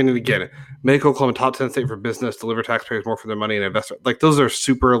make Oklahoma top 10 state for business, deliver taxpayers more for their money and invest, like those are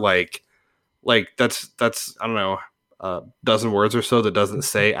super like that's I don't know, a dozen words or so that doesn't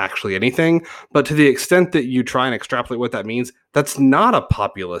say actually anything. But to the extent that you try and extrapolate what that means, that's not a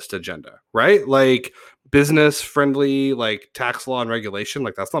populist agenda, right? Like business friendly, like tax law and regulation,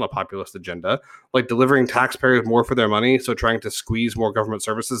 like that's not a populist agenda. Like delivering taxpayers more for their money, so trying to squeeze more government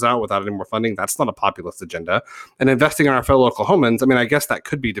services out without any more funding, that's not a populist agenda. And investing in our fellow Oklahomans, I mean, I guess that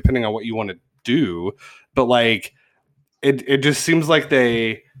could be depending on what you want to do, but like it just seems like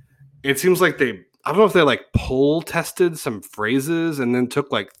they I don't know if they like poll tested some phrases and then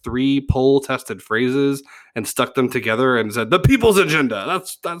took like 3 poll tested phrases and stuck them together and said the people's agenda.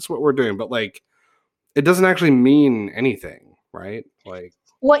 That's what we're doing. But like, it doesn't actually mean anything, right? Like,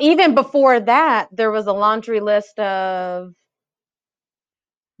 well, even before that, there was a laundry list of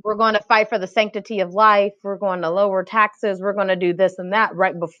we're going to fight for the sanctity of life. We're going to lower taxes. We're going to do this and that.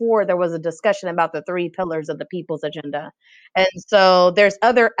 Right before there was a discussion about the 3 pillars of the people's agenda. And so there's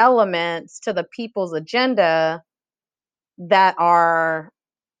other elements to the people's agenda that are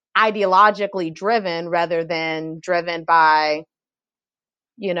ideologically driven rather than driven by,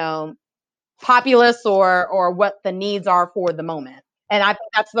 populists or what the needs are for the moment. And I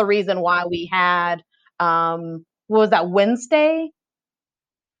think that's the reason why we had, what was that, Wednesday?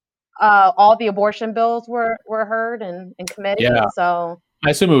 All the abortion bills were heard in committee. Yeah. So I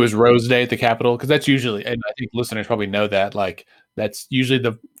assume it was Rose Day at the Capitol, because that's usually, and I think listeners probably know that, like that's usually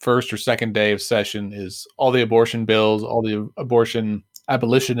the first or second day of session is all the abortion bills, all the abortion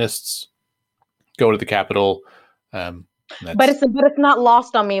abolitionists go to the Capitol. But it's not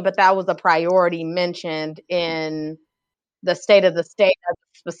lost on me. But that was a priority mentioned in the state of the state as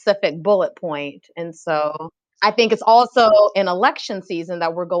a specific bullet point, and so I think it's also an election season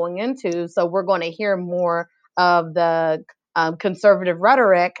that we're going into. So we're going to hear more of the conservative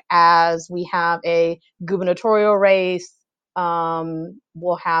rhetoric as we have a gubernatorial race.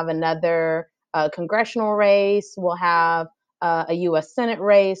 We'll have another congressional race. We'll have a U.S. Senate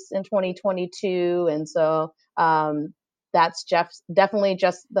race in 2022, and so that's definitely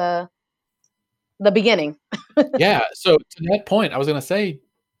just the beginning. Yeah. So to that point, I was going to say,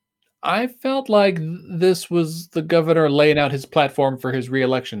 I felt like this was the governor laying out his platform for his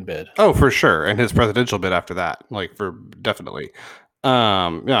reelection bid. Oh, for sure. And his presidential bid after that, like for definitely.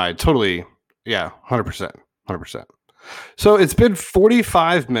 Yeah, I totally. Yeah. 100%. 100%. So it's been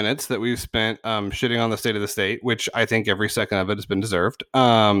 45 minutes that we've spent shitting on the state of the state, which I think every second of it has been deserved.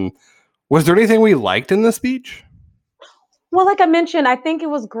 Was there anything we liked in the speech? Well, like I mentioned, I think it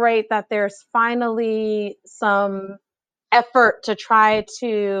was great that there's finally some effort to try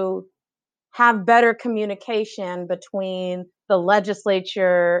to have better communication between the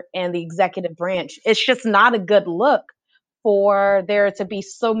legislature and the executive branch. It's just not a good look for there to be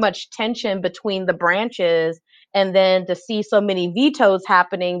so much tension between the branches and then to see so many vetoes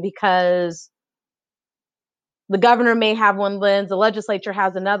happening because the governor may have one lens, the legislature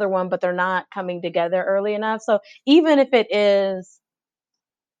has another one, but they're not coming together early enough. So even if it is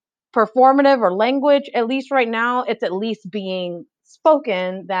performative or language, at least right now, it's at least being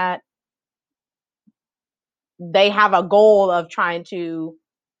spoken that they have a goal of trying to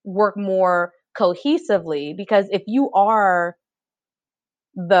work more cohesively. Because if you are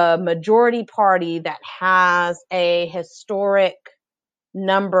the majority party that has a historic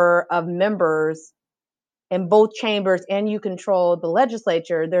number of members in both chambers and you control the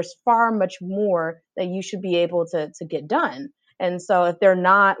legislature, there's far much more that you should be able to get done. And so if they're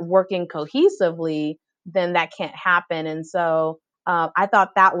not working cohesively, then that can't happen. And so I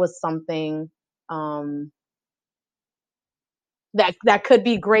thought that was something that could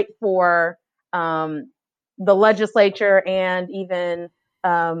be great for the legislature and even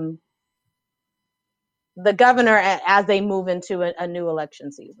the governor as they move into a new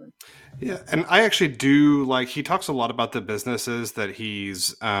election season. Yeah, and I actually do like he talks a lot about the businesses that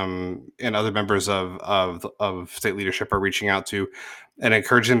he's and other members of state leadership are reaching out to and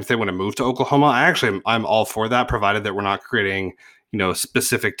encouraging them if they want to move to Oklahoma. I'm all for that, provided that we're not creating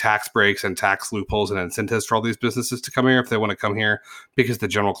specific tax breaks and tax loopholes and incentives for all these businesses to come here if they want to come here because the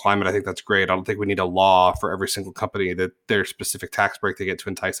general climate, I think that's great. I don't think we need a law for every single company that their specific tax break they get to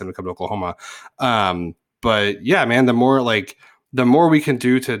entice them to come to Oklahoma. But yeah, man, the more we can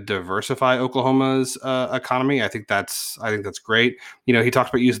do to diversify Oklahoma's economy, I think that's great. He talked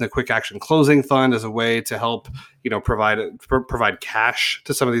about using the quick action closing fund as a way to help, provide cash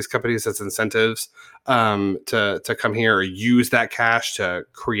to some of these companies as incentives to come here, or use that cash to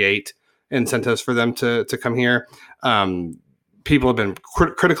create incentives for them to come here. People have been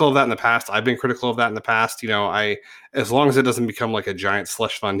critical of that in the past. I've been critical of that in the past. As long as it doesn't become like a giant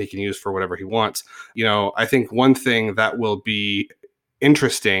slush fund he can use for whatever he wants. I think one thing that will be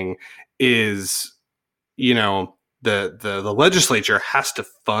interesting is, the legislature has to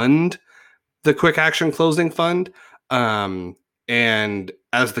fund the quick action closing fund. And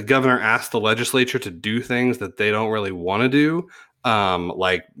as the governor asked the legislature to do things that they don't really want to do,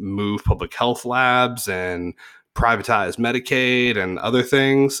 like move public health labs and privatize Medicaid and other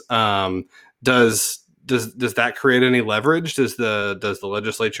things. Does that create any leverage? Does the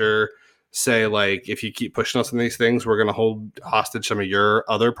legislature say, like, if you keep pushing us on these things, we're going to hold hostage some of your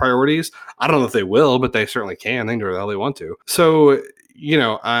other priorities? I don't know if they will, but they certainly can. They can do whatever the hell they want to. So,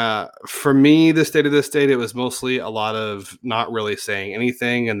 for me, the state of the state, it was mostly a lot of not really saying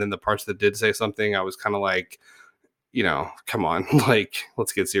anything. And then the parts that did say something, I was kind of like, come on, like,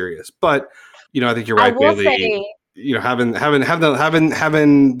 let's get serious. But I think you're right, Bailey. Having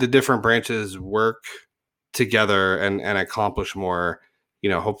the different branches work together and accomplish more,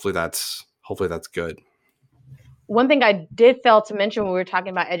 hopefully that's good. One thing I did fail to mention when we were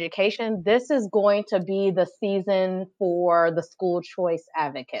talking about education, this is going to be the season for the school choice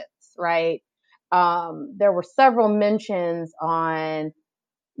advocates, right? There were several mentions on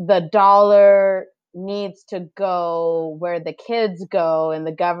the dollar needs to go where the kids go, and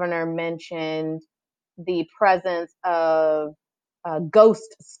the governor mentioned the presence of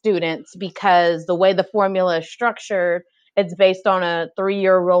ghost students because the way the formula is structured, it's based on a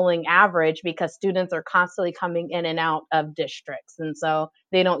 3-year rolling average because students are constantly coming in and out of districts. And so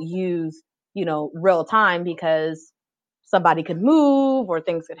they don't use, real time because somebody could move or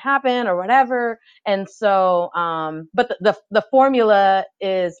things could happen or whatever. And so, but the formula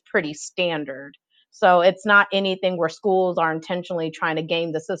is pretty standard. So it's not anything where schools are intentionally trying to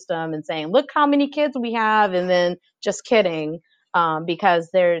game the system and saying, look how many kids we have, and then just kidding, because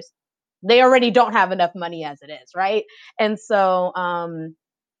they already don't have enough money as it is, right? And so on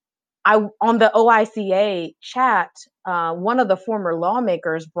the OICA chat, one of the former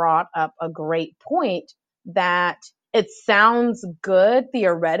lawmakers brought up a great point that it sounds good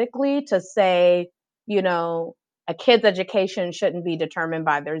theoretically to say, a kid's education shouldn't be determined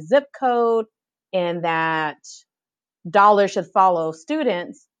by their zip code and that dollars should follow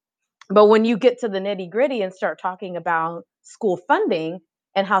students. But when you get to the nitty gritty and start talking about school funding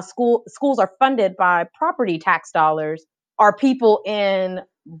and how schools are funded by property tax dollars, are people in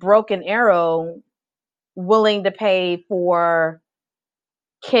Broken Arrow willing to pay for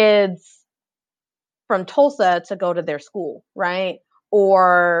kids from Tulsa to go to their school, right?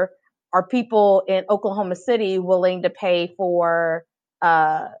 Or are people in Oklahoma City willing to pay for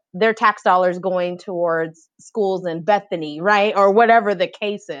their tax dollars going towards schools in Bethany, right? Or whatever the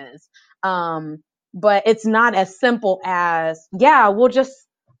case is. But it's not as simple as, we'll just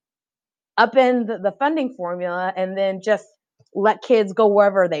upend the funding formula and then just let kids go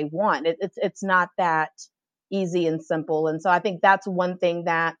wherever they want. It's not that easy and simple. And so I think that's one thing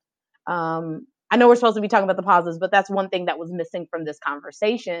that I know we're supposed to be talking about the positives, but that's one thing that was missing from this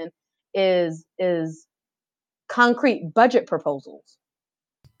conversation is concrete budget proposals.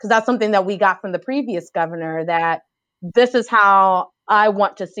 Because that's something that we got from the previous governor, that this is how I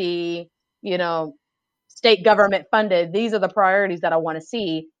want to see, state government funded. These are the priorities that I want to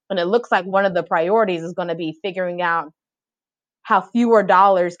see. And it looks like one of the priorities is going to be figuring out how fewer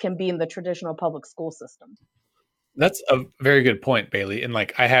dollars can be in the traditional public school system. That's a very good point, Bailey. And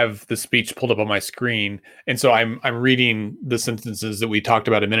I have the speech pulled up on my screen. And so I'm reading the sentences that we talked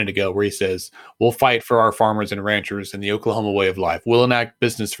about a minute ago, where he says, we'll fight for our farmers and ranchers and the Oklahoma way of life. We'll enact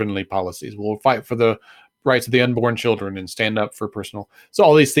business-friendly policies. We'll fight for the rights of the unborn children and stand up for personal. So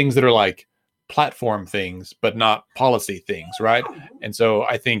all these things that are platform things, but not policy things, right? And so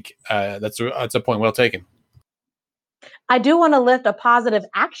I think that's a point well taken. I do want to lift a positive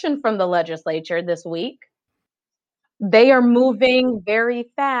action from the legislature this week. They are moving very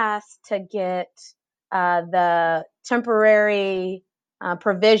fast to get the temporary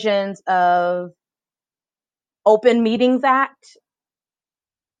provisions of Open Meetings Act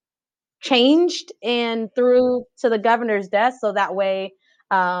changed and through to the governor's desk, so that way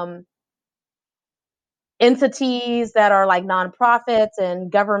entities that are like nonprofits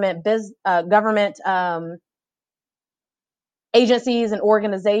and government agencies and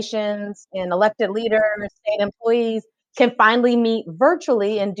organizations and elected leaders, state employees can finally meet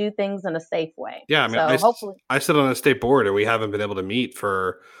virtually and do things in a safe way. Yeah, hopefully I sit on a state board and we haven't been able to meet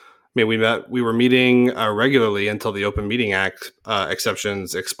we were meeting regularly until the Open Meeting Act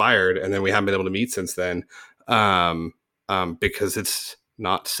exceptions expired, and then we haven't been able to meet since then because it's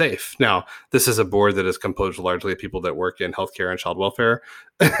not safe. Now, this is a board that is composed largely of people that work in healthcare and child welfare,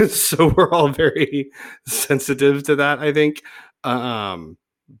 so we're all very sensitive to that, I think. I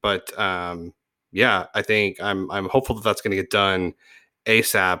think I'm hopeful that that's going to get done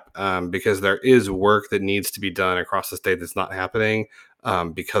ASAP because there is work that needs to be done across the state that's not happening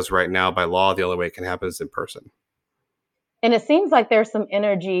because right now, by law, the only way it can happen is in person. And it seems like there's some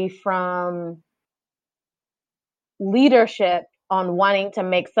energy from leadership on wanting to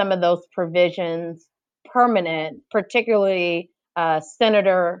make some of those provisions permanent, particularly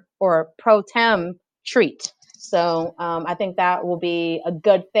Senator or Pro Tem Treat. So I think that will be a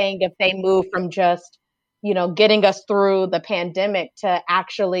good thing if they move from just, getting us through the pandemic to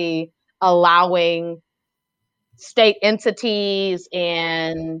actually allowing state entities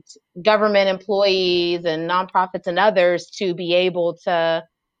and government employees and nonprofits and others to be able to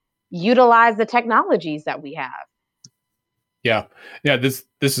utilize the technologies that we have. Yeah. This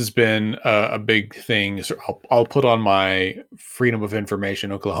has been a big thing. So I'll put on my Freedom of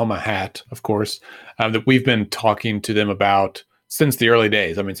Information Oklahoma hat, of course, that we've been talking to them about since the early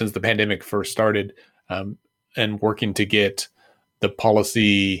days. I mean, since the pandemic first started, and working to get the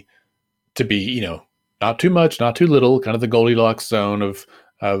policy to be, not too much, not too little, kind of the Goldilocks zone of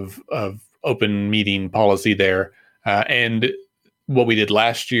open meeting policy there. And what we did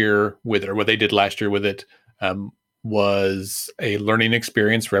last year with it, or what they did last year with it, was a learning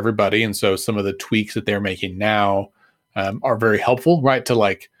experience for everybody. And so some of the tweaks that they're making now are very helpful, right?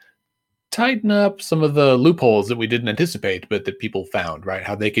 To tighten up some of the loopholes that we didn't anticipate, but that people found, right?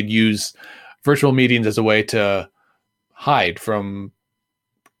 How they could use virtual meetings as a way to hide from,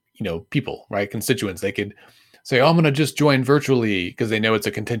 people, right? Constituents. They could say, oh, I'm going to just join virtually because they know it's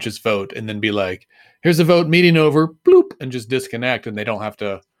a contentious vote, and then be like, here's a vote, meeting over, bloop, and just disconnect, and they don't have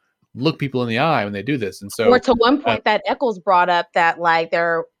to look people in the eye when they do this. And so, or to one point that Eccles brought up, that like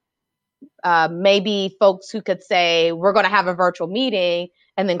there maybe folks who could say we're going to have a virtual meeting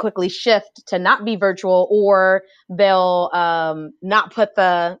and then quickly shift to not be virtual, or they'll not put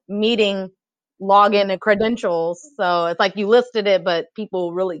the meeting login and credentials. So it's like you listed it, but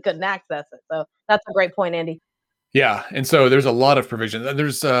people really couldn't access it. So that's a great point, Andy. Yeah. And so there's a lot of provision.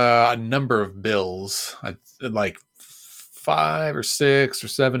 There's a number of bills, like 5 or 6 or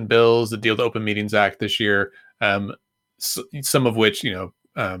 7 bills that deal with the Open Meetings Act this year. Some of which,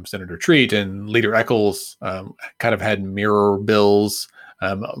 Senator Treat and Leader Eccles kind of had mirror bills.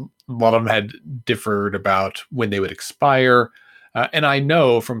 A lot of them had differed about when they would expire. And I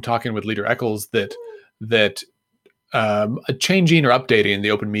know from talking with Leader Eccles that changing or updating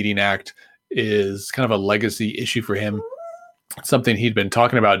the Open Meeting Act is kind of a legacy issue for him. Something he'd been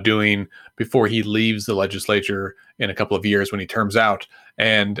talking about doing before he leaves the legislature in a couple of years when he terms out.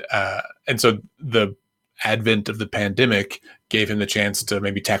 And so the advent of the pandemic gave him the chance to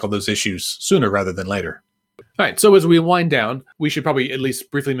maybe tackle those issues sooner rather than later. All right, so as we wind down, we should probably at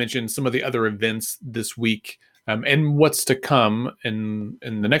least briefly mention some of the other events this week and what's to come in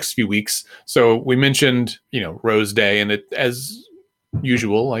the next few weeks. So we mentioned, Rose Day, and it, as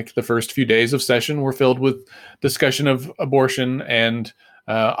usual, like the first few days of session were filled with discussion of abortion and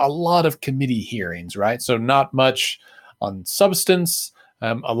a lot of committee hearings, right? So not much on substance,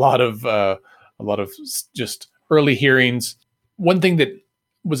 a lot of just early hearings. One thing that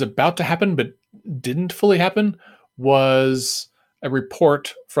was about to happen but didn't fully happen was a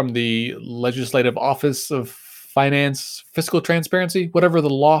report from the Legislative Office of Finance, Fiscal Transparency, whatever the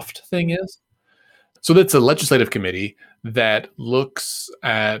LOFT thing is. So that's a legislative committee that looks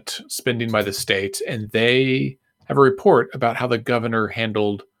at spending by the states, and they have a report about how the governor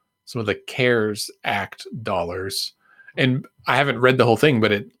handled some of the CARES Act dollars. And I haven't read the whole thing,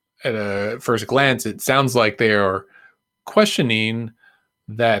 but at a first glance, it sounds like they are questioning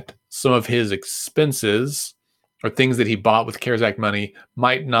that some of his expenses or things that he bought with CARES Act money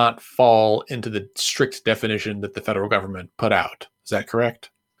might not fall into the strict definition that the federal government put out. Is that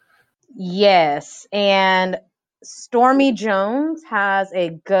correct? Yes. And Stormy Jones has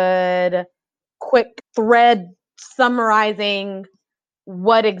a good, quick thread summarizing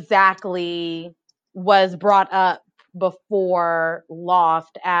what exactly was brought up before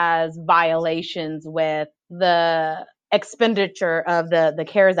LOFT as violations with the expenditure of the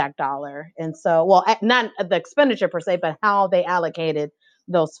CARES Act dollar. And so, well, not the expenditure per se, but how they allocated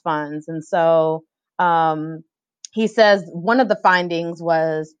those funds. And so he says one of the findings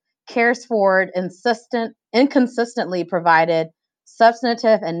was CareSforward inconsistently provided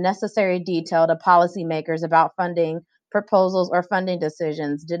substantive and necessary detail to policymakers about funding proposals or funding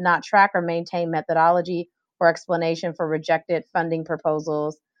decisions, did not track or maintain methodology or explanation for rejected funding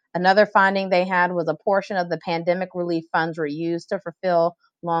proposals. Another finding they had was a portion of the pandemic relief funds were used to fulfill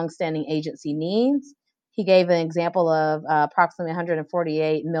longstanding agency needs. He gave an example of approximately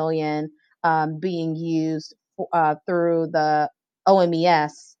 148 million being used through the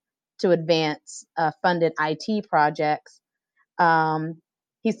OMES to advance funded IT projects.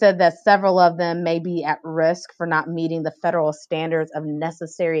 He said that several of them may be at risk for not meeting the federal standards of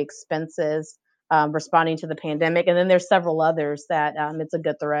necessary expenses responding to the pandemic. And then there's several others that it's a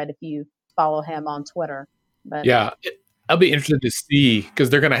good thread if you follow him on Twitter. But yeah, I'll be interested to see, because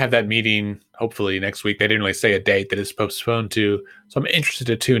they're going to have that meeting hopefully next week. They didn't really say a date that is postponed to, so I'm interested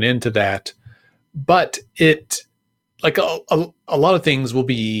to tune into that. But it, like a lot of things will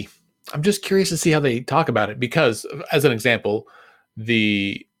be, I'm just curious to see how they talk about it, because as an example,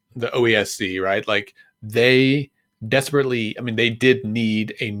 the OESC, right? Like they desperately, they did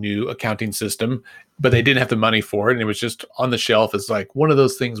need a new accounting system, but they didn't have the money for it. And it was just on the shelf as like one of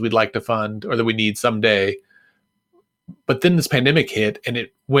those things we'd like to fund or that we need someday. But then this pandemic hit and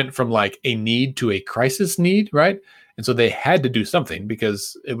it went from like a need to a crisis need, right? And so they had to do something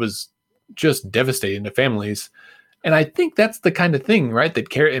because it was just devastating to families. And I think that's the kind of thing, right,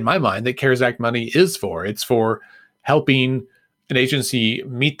 that in my mind, that CARES Act money is for. It's for helping an agency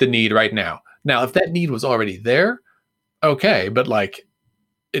meet the need right now. Now, if that need was already there, okay. But like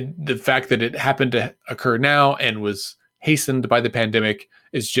the fact that it happened to occur now and was hastened by the pandemic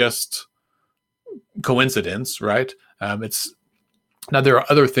is just coincidence, right? It's now there are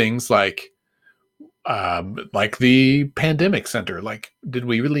other things like the pandemic center. Like, did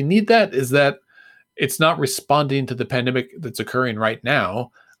we really need that? Is that it's not responding to the pandemic that's occurring right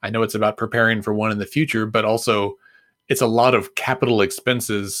now? I know it's about preparing for one in the future, but also it's a lot of capital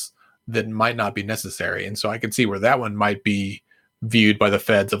expenses that might not be necessary. And so I can see where that one might be viewed by the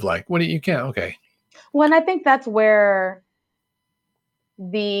feds of like, what, you can't, okay. Well, and I think that's where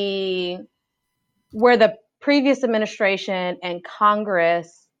the previous administration and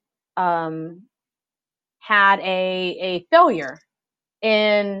Congress had a failure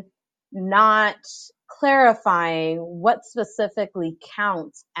in not clarifying what specifically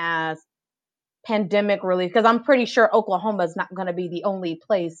counts as pandemic relief, because I'm pretty sure Oklahoma is not going to be the only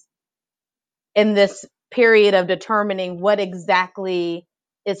place in this period of determining what exactly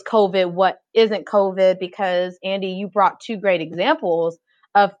is COVID, what isn't COVID, because Andy, you brought two great examples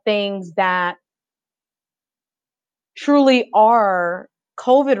of things that truly are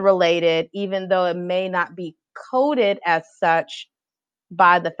COVID related, even though it may not be coded as such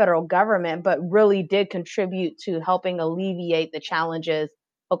by the federal government, but really did contribute to helping alleviate the challenges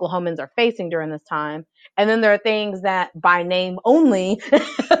Oklahomans are facing during this time. And then there are things that by name only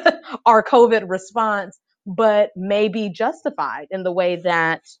are COVID response, but may be justified in the way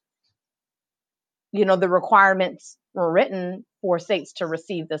that, you know, the requirements were written for states to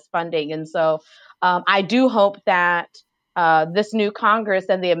receive this funding. And so I do hope that this new Congress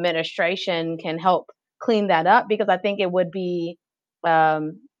and the administration can help clean that up, because I think it would be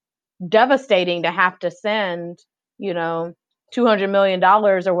devastating to have to send, you know, $200 million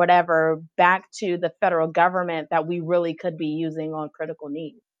or whatever back to the federal government that we really could be using on critical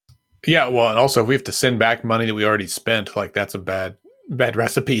needs. Yeah, well, and also if we have to send back money that we already spent, like that's a bad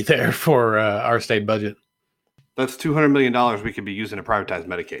recipe there for our state budget. That's $200 million we could be using to privatize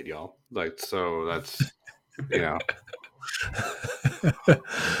Medicaid, y'all. Like, so that's, you know.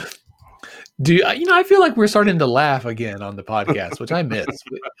 I feel like we're starting to laugh again on the podcast, which I miss.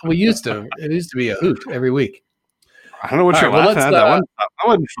 It used to be a hoot every week. I don't know what you're laughing at. That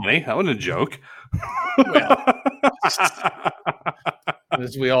wasn't funny. That wasn't a joke. Well,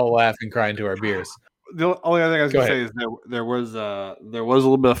 as we all laugh and cry into our beers. The only other thing I was going to say is there was a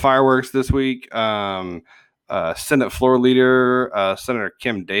little bit of fireworks this week. Senate Floor Leader Senator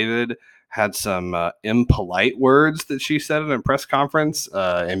Kim David had some impolite words that she said in a press conference,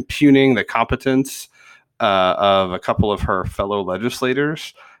 impugning the competence of a couple of her fellow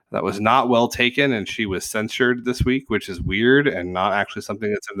legislators. That was not well taken, and she was censured this week, which is weird and not actually something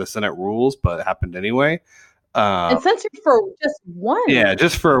that's in the Senate rules, but it happened anyway. And censored for just one. Yeah,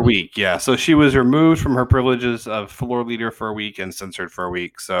 just for a week. Yeah, so she was removed from her privileges of floor leader for a week and censored for a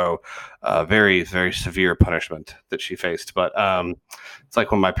week. So very, very severe punishment that she faced. But it's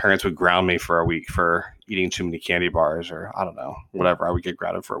like when my parents would ground me for a week for eating too many candy bars, or I don't know, whatever I would get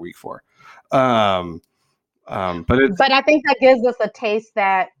grounded for a week for. But I think that gives us a taste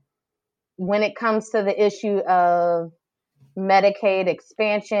that when it comes to the issue of Medicaid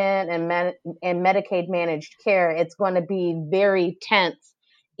expansion and Medicaid managed care, it's going to be very tense,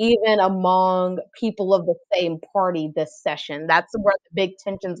 even among people of the same party this session. That's where the big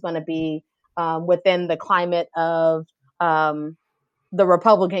tension is going to be within the climate of the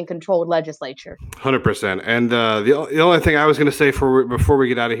Republican-controlled legislature. 100%. And the only thing I was going to say before we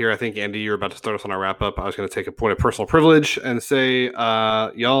get out of here, I think, Andy, you're about to start us on our wrap-up. I was going to take a point of personal privilege and say,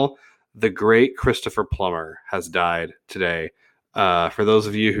 y'all, the great Christopher Plummer has died today. For those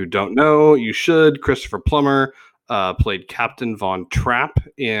of you who don't know, you should. Christopher Plummer played Captain Von Trapp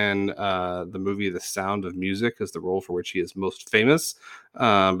in the movie The Sound of Music, as the role for which he is most famous.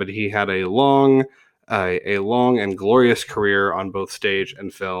 But he had a long and glorious career on both stage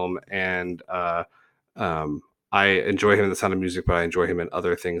and film. And I enjoy him in The Sound of Music, but I enjoy him in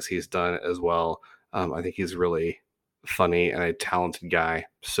other things he's done as well. I think he's really funny and a talented guy.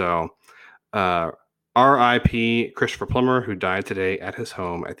 So R.I.P. Christopher Plummer, who died today at his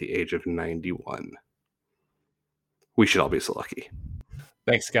home at the age of 91. We should all be so lucky.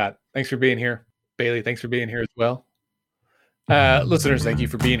 Thanks, Scott. Thanks for being here. Bailey, thanks for being here as well. Listeners, thank you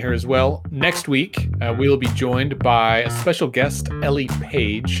for being here as well. Next week, we will be joined by a special guest, Ellie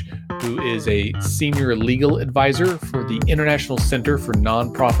Page, who is a senior legal advisor for the International Center for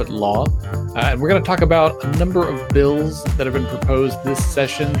Nonprofit Law. And we're going to talk about a number of bills that have been proposed this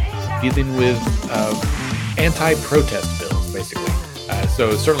session dealing with anti-protest bills, basically.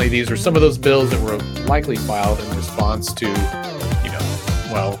 So certainly these are some of those bills that were likely filed in response to,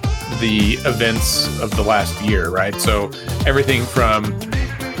 the events of the last year, right? So everything from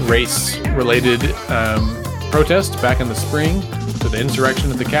race-related protests back in the spring to the insurrection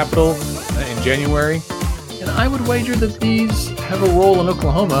at the Capitol in January. And I would wager that these have a role in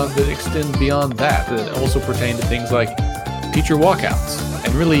Oklahoma that extend beyond that also pertain to things like teacher walkouts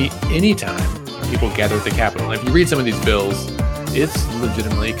and really any time people gather at the Capitol. And if you read some of these bills, it's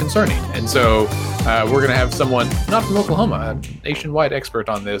legitimately concerning. And so we're going to have someone, not from Oklahoma, a nationwide expert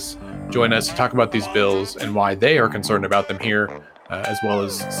on this, join us to talk about these bills and why they are concerned about them here, as well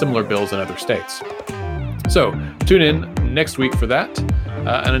as similar bills in other states. So tune in next week for that.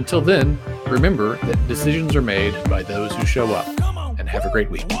 And until then, remember that decisions are made by those who show up. And have a great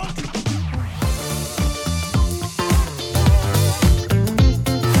week.